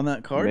fighting. on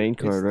that card. Main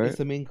card, right? It's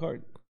the main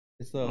card.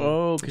 It's the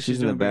Oh, because She's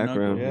in the doing bare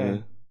knuckle.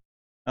 background.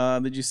 Yeah. Yeah.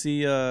 Did you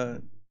see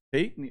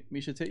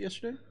Misha Tate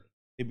yesterday?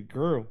 baby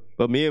girl.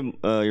 But me and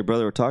your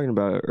brother were talking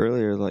about it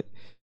earlier. Like,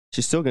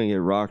 she's still gonna get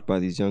rocked by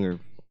these younger.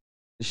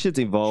 This shit's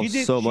evolved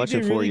so much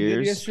in 4 really good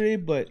years. yesterday,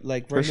 but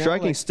like Her right now,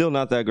 striking's like, still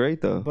not that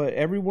great though. but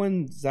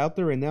everyone's out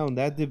there right now in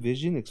that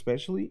division,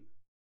 especially.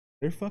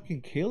 They're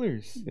fucking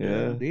killers.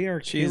 Yeah. They are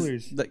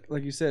killers. She's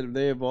like you said,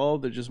 they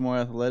evolved. They're just more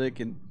athletic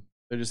and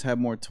they just have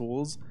more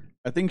tools.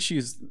 I think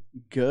she's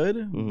good,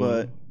 Mhm.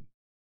 but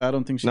I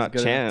don't think she's Not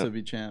good enough champ. to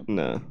be champ.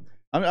 No,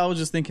 I mean, I was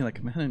just thinking like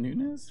Amanda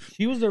Nunes.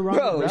 She was the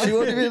bro, she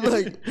won't even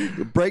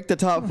like break the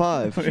top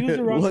 5 She was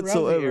the Ronda Rousey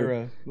whatsoever.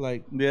 era.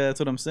 Like Yeah, that's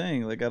what I'm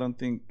saying. Like I don't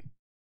think.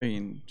 I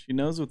mean, she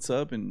knows what's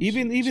up, and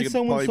even she could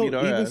someone probably so beat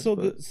our even ass, so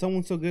but- good,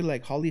 someone so good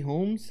like Holly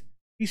Holmes,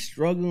 he's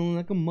struggling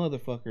like a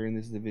motherfucker in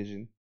this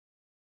division.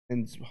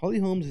 And Holly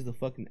Holmes is a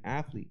fucking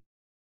athlete.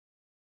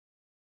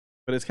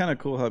 But it's kind of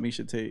cool how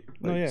Misha Tate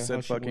No, yeah, how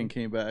said she fucking won.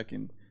 came back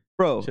and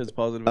Bro, she has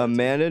positive.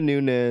 Amanda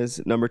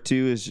Nunes. Number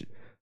 2 is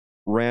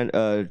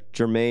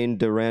Jermaine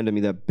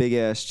Durandamy, that big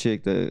ass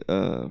chick that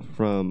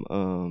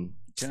from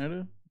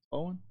Canada,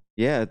 Owen.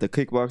 yeah, the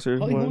kickboxer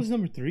Holly one. Holmes is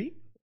number 3.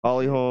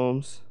 Holly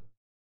Holmes.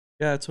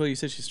 Yeah, that's why you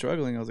said she's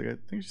struggling. I was like, I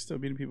think she's still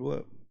beating people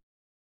up.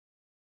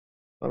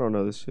 I don't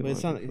know this shit. But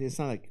it's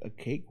not like a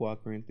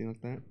cakewalk or anything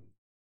like that.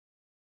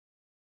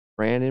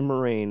 Brandon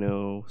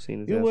Moreno. Seen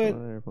his You know ass what?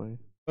 on an airplane.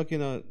 Fucking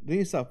they need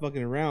to stop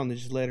fucking around and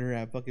just let her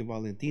have fucking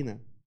Valentina.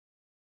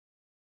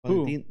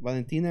 Who?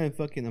 Valentina and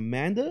fucking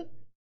Amanda?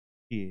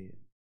 Yeah.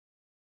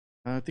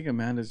 I think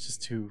Amanda's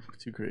just too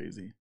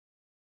crazy.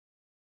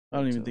 I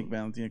don't even So- think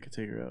Valentina could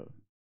take her out.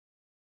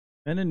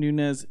 Amanda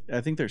Nunes,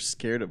 I think they're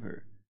scared of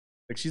her.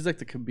 Like she's like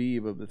the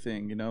Khabib of the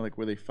thing, you know, like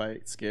where they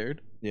fight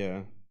scared.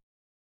 Yeah.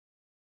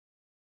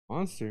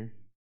 Monster.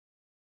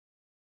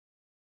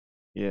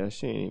 Yeah,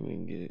 she ain't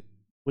even get.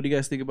 What do you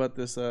guys think about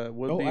this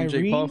Woodley Oh, and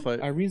Jake Paul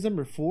fight? Irene's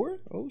number 4.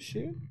 Oh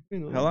shit!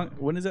 How long?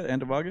 When is that?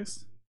 End of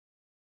August?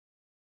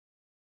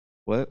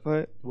 What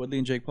fight? Woodley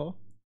and Jake Paul.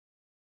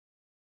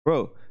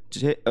 Bro,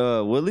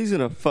 Woodley's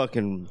gonna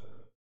fucking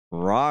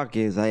rock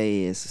his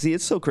ass. See,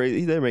 it's so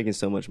crazy. They're making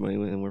so much money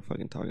and we're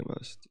fucking talking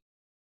about it.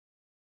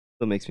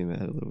 That makes me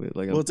mad a little bit.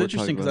 Like, Well, it's we're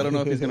interesting because I talking don't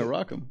know about if he's it. gonna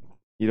rock him.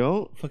 You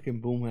don't?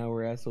 Fucking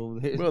Boomhauer ass over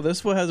there. Bro,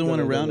 this fool hasn't won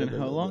a round in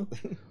how long?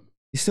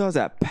 He still has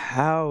that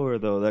power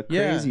though. That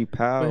Yeah, crazy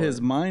power. But his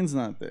mind's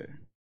not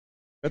there.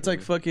 That's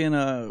like fucking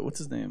what's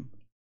his name?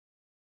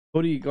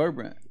 Cody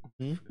Garbrandt.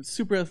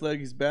 Super athletic,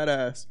 he's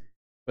badass,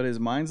 but his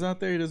mind's not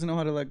there. He doesn't know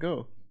how to let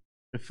go.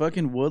 If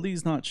fucking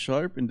Woodley's not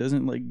sharp and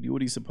doesn't like do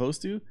what he's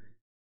supposed to,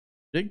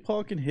 Jake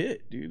Paul can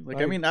hit, dude. Like,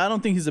 I mean, I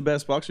don't think he's the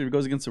best boxer. If he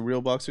goes against a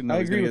real boxer, no, I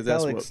he's agree gonna get with his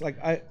ass Alex.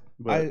 whooped.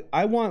 Like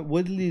I want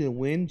Woodley to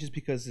win just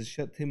because it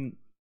shut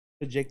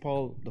Jake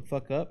Paul the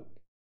fuck up.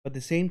 But at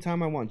the same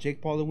time, I want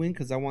Jake Paul to win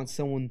because I want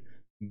someone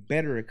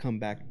better to come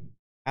back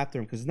after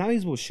him. Because now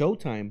he's with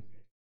Showtime.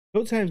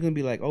 Showtime's gonna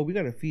be like, oh, we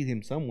gotta feed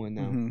him someone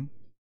now.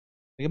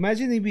 Like,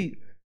 imagine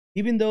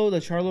even though the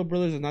Charlo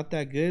brothers are not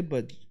that good,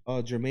 but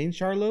Jermaine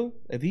Charlo,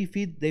 if they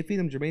feed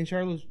him Jermaine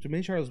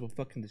Charlo's will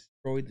fucking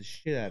destroy the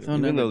shit out of him.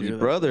 Even though the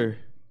brother,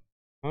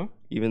 Huh?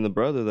 Even the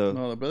brother though.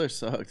 No, the brother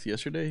sucks.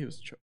 Yesterday he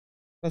was.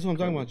 That's what I'm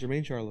talking about,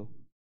 Jermaine Charlo.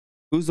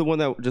 Who's the one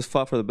that just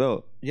fought for the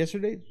belt?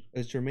 Yesterday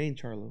it's Jermaine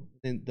Charlo,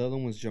 and the other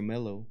one was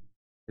Jamelo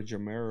or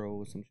Jamero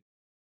or some shit.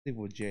 I think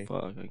it was J.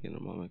 Fuck, I get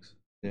him on mix.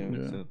 Yeah.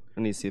 So,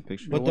 I need to see a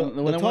picture. But The one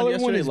the that won taller one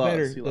yesterday is lost.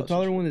 better. He The lost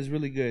taller yesterday. one is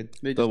really good.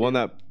 The one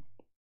that.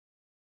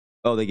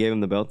 Oh, they gave him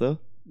the belt though.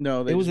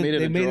 No, they It was just made it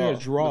they a made draw. it a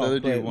draw. The other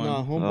But dude won. no,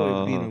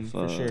 homeboy beat Oh, him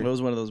for fuck. sure. It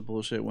was one of those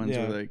bullshit ones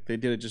Yeah. where like they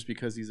did it just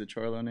because he's a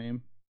Charlo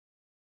name.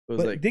 It was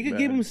But like they could bad.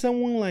 give him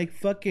someone like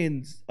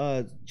fucking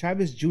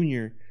Chavez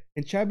Jr.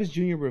 And Chavez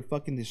Jr. would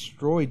fucking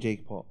destroy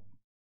Jake Paul.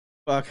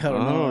 Fuck, I I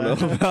don't don't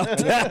know know. about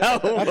that. I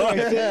don't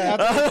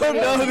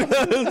know.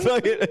 That's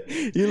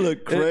fucking- You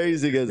look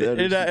crazy against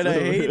and I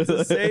hate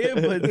to say it,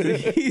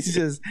 but he's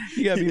just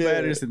you got to be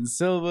Anderson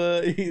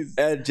Silva. He's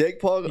And Jake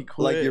Paul, He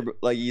quit.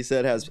 like you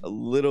said, has a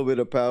little bit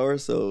of power.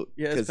 So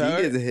Yeah, because his he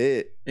power- gets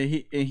hit,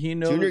 and he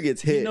knows Junior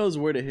gets He hit. knows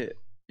where to hit.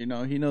 You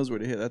know, he knows where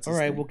to hit. That's All his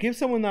right, thing. well, give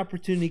someone an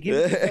opportunity. Give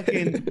it to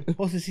fucking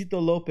Josecito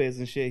Lopez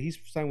and shit. He's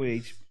signed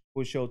with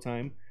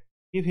Showtime.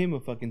 Give him a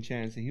fucking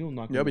chance, and he'll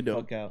knock him That'd be the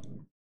dope. fuck out.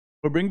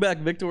 Or bring back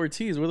Victor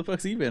Ortiz. Where the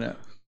fuck's he been at?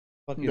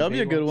 Fucking That'd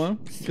be a good Baywatch. one.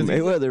 'Cause he's-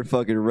 Mayweather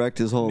fucking wrecked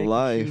his whole Making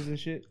life. shoes and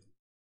shit.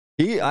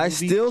 I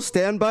Movie. still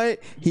stand by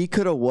it. He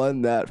could have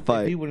won that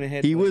fight. he wouldn't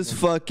have He headbutted was him.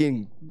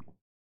 fucking.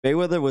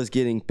 Mayweather was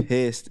getting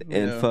pissed and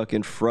Yeah.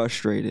 fucking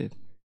frustrated.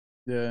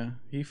 Yeah,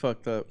 he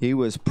fucked up. He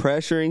was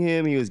pressuring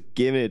him. He was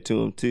giving it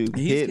to him too,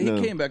 He hitting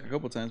him. came back a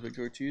couple times,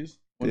 Victor Ortiz.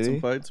 Won Did some he?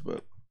 fights,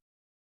 but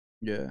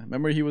yeah,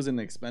 remember he was in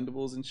the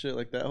Expendables and shit.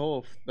 Like that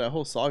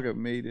whole saga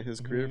made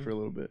his career Mhm. for a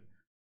little bit.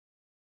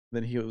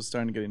 Then he was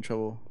starting to get in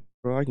trouble.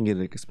 Bro, I can get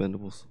it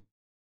Expendables.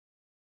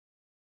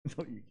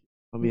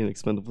 I'll be in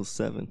Expendables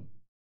 7.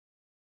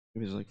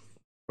 Maybe it's like,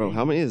 bro,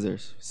 how many is there?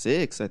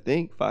 6, I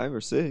think. 5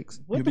 or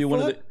 6. What You'd the be one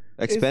of fuck?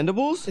 the.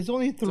 Expendables? It's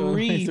only only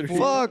three. three.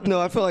 Fuck no!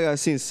 I feel like I've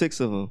seen 6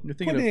 of them. You're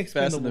thinking Put in of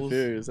Fast and the Expendables.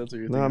 Furious. That's what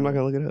you're thinking. No, I'm not of.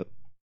 gonna look it up.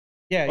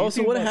 Yeah. Oh, you so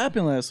think what about-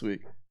 happened last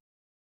week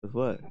With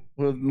what?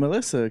 with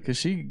Melissa? Because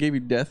she gave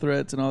you death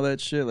threats and all that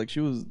shit. Like she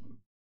was,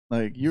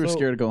 like you were So-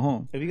 scared to go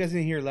home. If you guys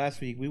didn't hear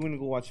last week, we went to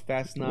go watch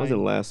Fast It 9.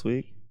 wasn't last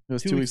week. It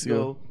was 2 weeks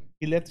ago.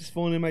 He left his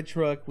phone in my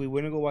truck. We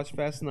went to go watch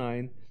Fast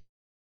 9.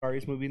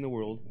 Scariest movie in the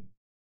world.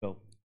 So.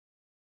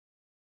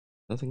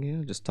 Nothing.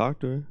 Yeah, just talk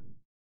to her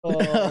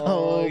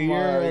Oh, my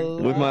you're a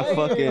with my liar.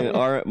 fucking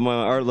Art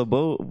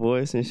LeBeau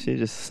voice and shit.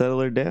 Just settle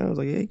her down. I was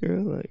like, hey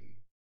girl, like,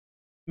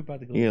 We're about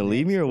to go you gonna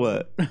leave me or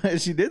what?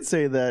 She did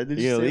say that. Did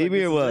You she gonna say, leave me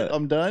this or is what? it?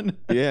 I'm done.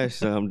 Yeah,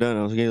 she's like, I'm done.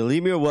 I was like, you gonna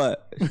leave me or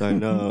what? She's like,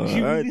 no.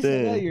 She All right really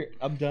said that. then.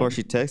 I'm done. Or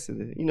she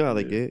texted it. You know how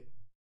they get.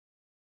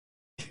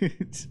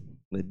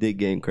 The dick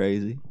game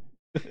crazy.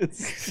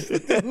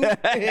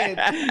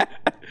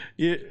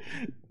 Yeah.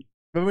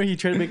 Remember he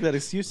tried to make that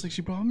excuse like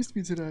she promised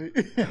me tonight.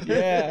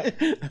 Yeah.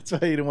 That's why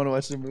he didn't want to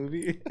watch the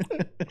movie.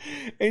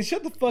 And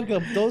shut the fuck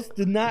up. Those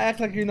do not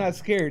act like you're not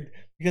scared.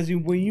 Because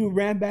when you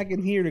ran back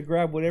in here to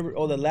grab whatever,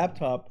 the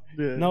laptop,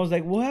 Yeah. and I was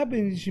like, what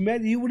happened? She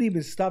mad? You wouldn't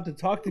even stop to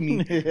talk to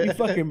me. You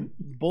fucking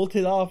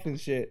bolted off and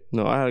shit.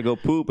 No, I had to go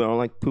poop. I don't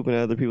like pooping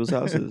at other people's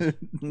houses.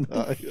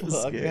 No, he was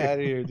Fuck scared. out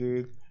of here,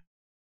 dude.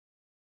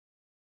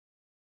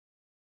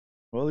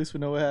 Well, at least we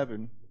know what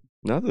happened.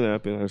 Nothing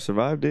happened. I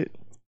survived it.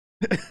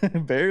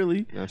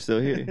 Barely. I'm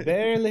still here.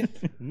 Barely.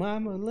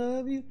 Mama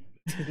love you.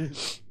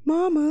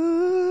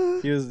 Mama.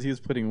 He was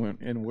putting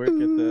in work at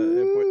the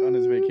airport on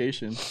his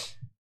vacation.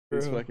 He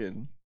was Bro.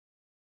 fucking.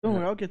 Don't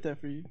worry, I'll get that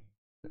for you.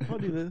 I'll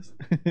do this.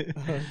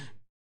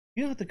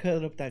 You don't have to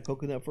cut up that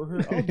coconut for her.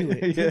 I'll do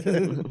it.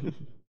 Yeah.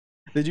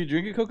 Did you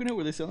drink a coconut?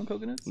 Were they selling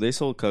coconuts? They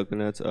sold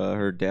coconuts.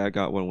 Her dad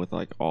got one with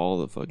like all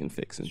the fucking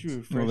fixings.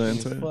 True, Well, fresh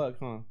as that's it. fuck,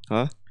 huh?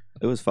 Huh?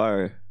 It was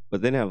fire,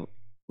 but they didn't have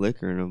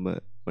liquor in them.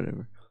 But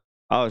whatever.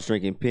 I was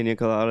drinking pina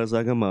coladas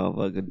like a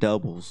motherfucker,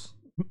 doubles.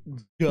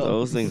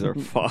 Those things are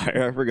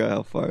fire. I forgot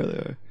how fire they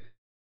are.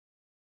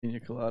 Pina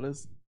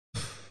coladas.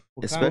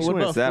 Especially what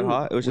when it's about that food?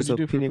 hot. It was What'd just you a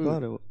do for pina food?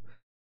 colada.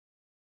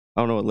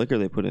 I don't know what liquor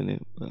they put in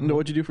it. But, No,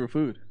 what'd you do for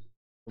food?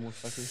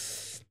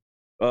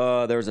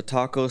 there was a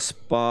taco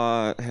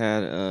spot,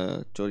 had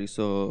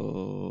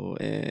chorizo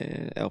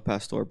and El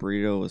Pastor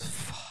burrito. Was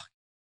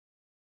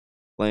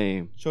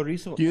flame.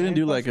 Chorizo. You didn't and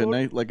do like a pastor?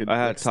 night, like a I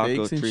had like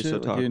taco steaks and chorizo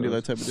shit? Like, you didn't do tacos.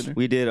 that type of dinner.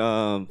 We did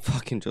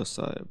fucking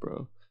Josiah,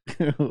 bro.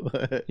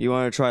 What? You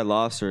want to try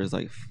lobster? It's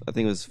like I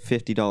think it was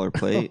 $50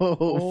 plate.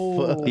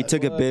 Oh, fuck. He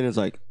took a bit and was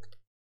like,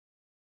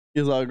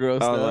 He was all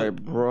grossed I was out. like,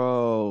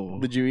 bro.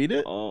 Did you eat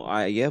it?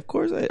 Oh, yeah, of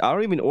course. I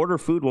don't even order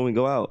food when we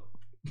go out.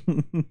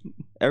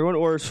 Everyone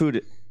orders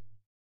food,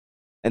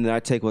 and then I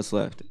take what's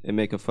left and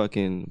make a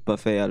fucking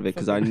buffet out of it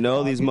because I Fucking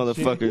know these pocket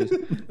shit.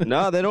 motherfuckers.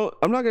 No, they don't.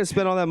 I'm not gonna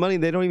spend all that money.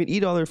 They don't even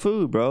eat all their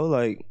food, bro.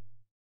 Like,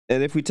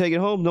 and if we take it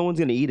home, no one's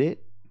gonna eat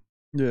it.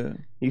 Yeah.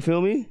 You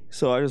feel me?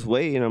 So I just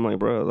wait, and I'm like,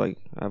 bro, like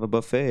I have a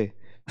buffet.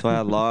 So I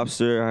had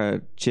lobster, I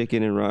had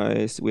chicken and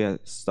rice. We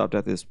had stopped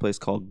at this place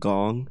called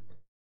Gong.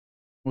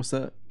 What's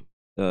that?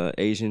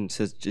 Asian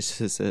says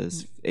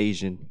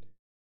Asian.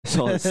 That's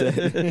all it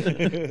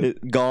said.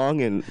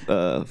 Gong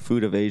and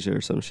food of Asia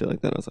or some shit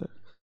like that. I was like,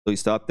 so we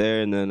stopped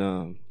there, and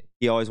then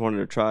he always wanted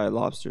to try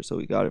lobster, so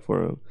we got it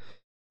for him.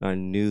 I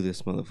knew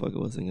this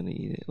motherfucker wasn't gonna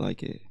eat it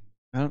like it.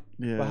 Yeah.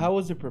 But how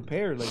was it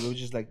prepared? Like it was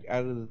just like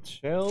out of the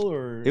shell,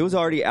 or It was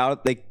already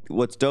out. Like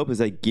what's dope is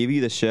they give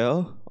you the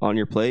shell on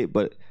your plate,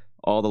 but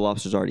all the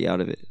lobster's already out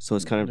of it. So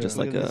it's kind of just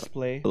like a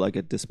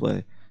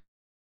display.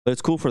 But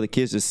it's cool for the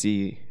kids to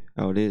see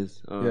how it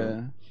is. Yeah.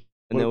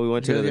 And then we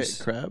went to Did you another guys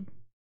get crab.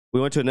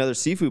 we went to another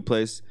seafood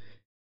place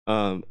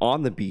on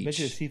the Bet you the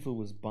beach. seafood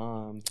was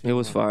bomb. It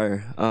was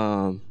fire.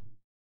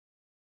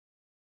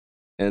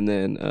 And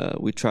then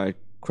we tried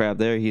crab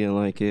there. He didn't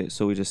like it,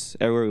 so we just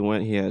everywhere we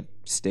went, he had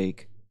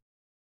steak.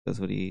 That's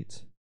what he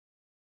eats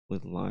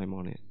with lime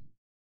on it.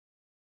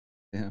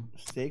 Yeah.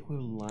 Steak with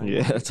lime.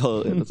 Yeah, that's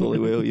all. That's the only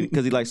way he'll eat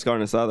because he likes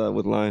carne asada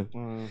with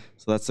lime.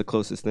 So that's the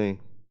closest thing.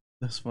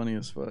 That's funny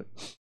as fuck.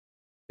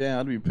 Yeah,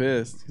 I'd be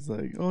pissed. He's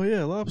like, "Oh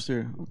yeah,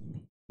 lobster."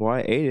 Well,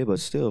 I ate it, but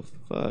still,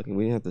 fucking,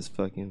 we didn't have to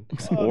fucking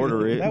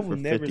order it That for would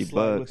never $50.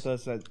 slide with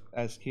us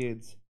as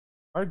kids.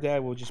 Our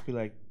dad will just be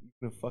like,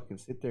 "You gonna fucking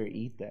sit there and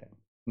eat that,"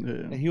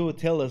 and Yeah. he will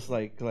tell us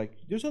like,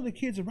 "There's other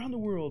kids around the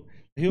world."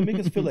 And he'll make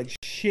us feel like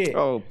shit.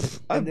 Oh,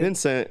 I've then-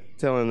 been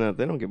telling them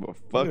they don't give a fuck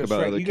You gotta about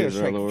strike- other you gotta kids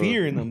around strike the world.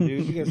 fear in them,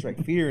 dude. You gotta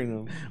strike fear in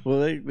them. Well,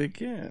 they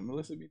can.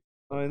 Melissa be.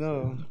 I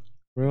know.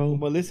 Bro.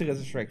 Melissa got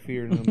to strike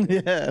fear in them.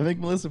 Yeah, make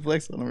Melissa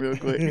flex on him real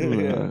quick.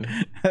 Yeah.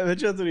 I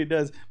bet you that's what he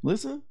does.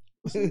 Melissa,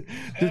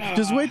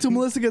 just wait till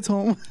Melissa gets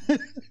home.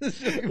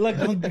 like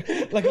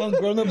on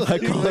Grown Ups. I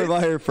call her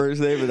by her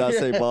first name and not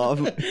say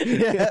Bob.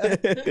 Yeah,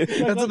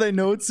 that's how they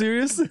know it's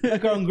serious.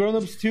 Like on Grown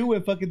Ups 2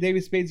 with fucking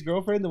David Spade's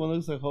girlfriend, the one that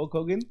looks like Hulk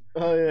Hogan.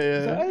 Oh yeah,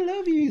 He's like, I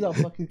love you. He's all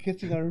fucking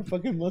kissing on her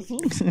fucking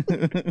muscles.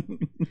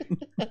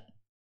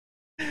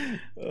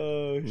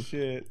 Oh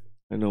shit.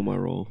 I know my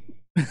role.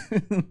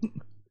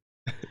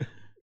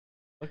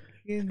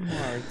 Fucking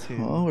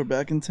Martin. Oh, we're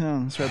back in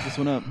town. Let's wrap this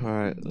one up. All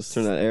right, let's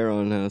turn that air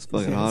on now. It's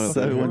fucking hot up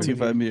there.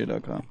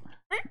 7125media.com.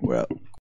 We're out.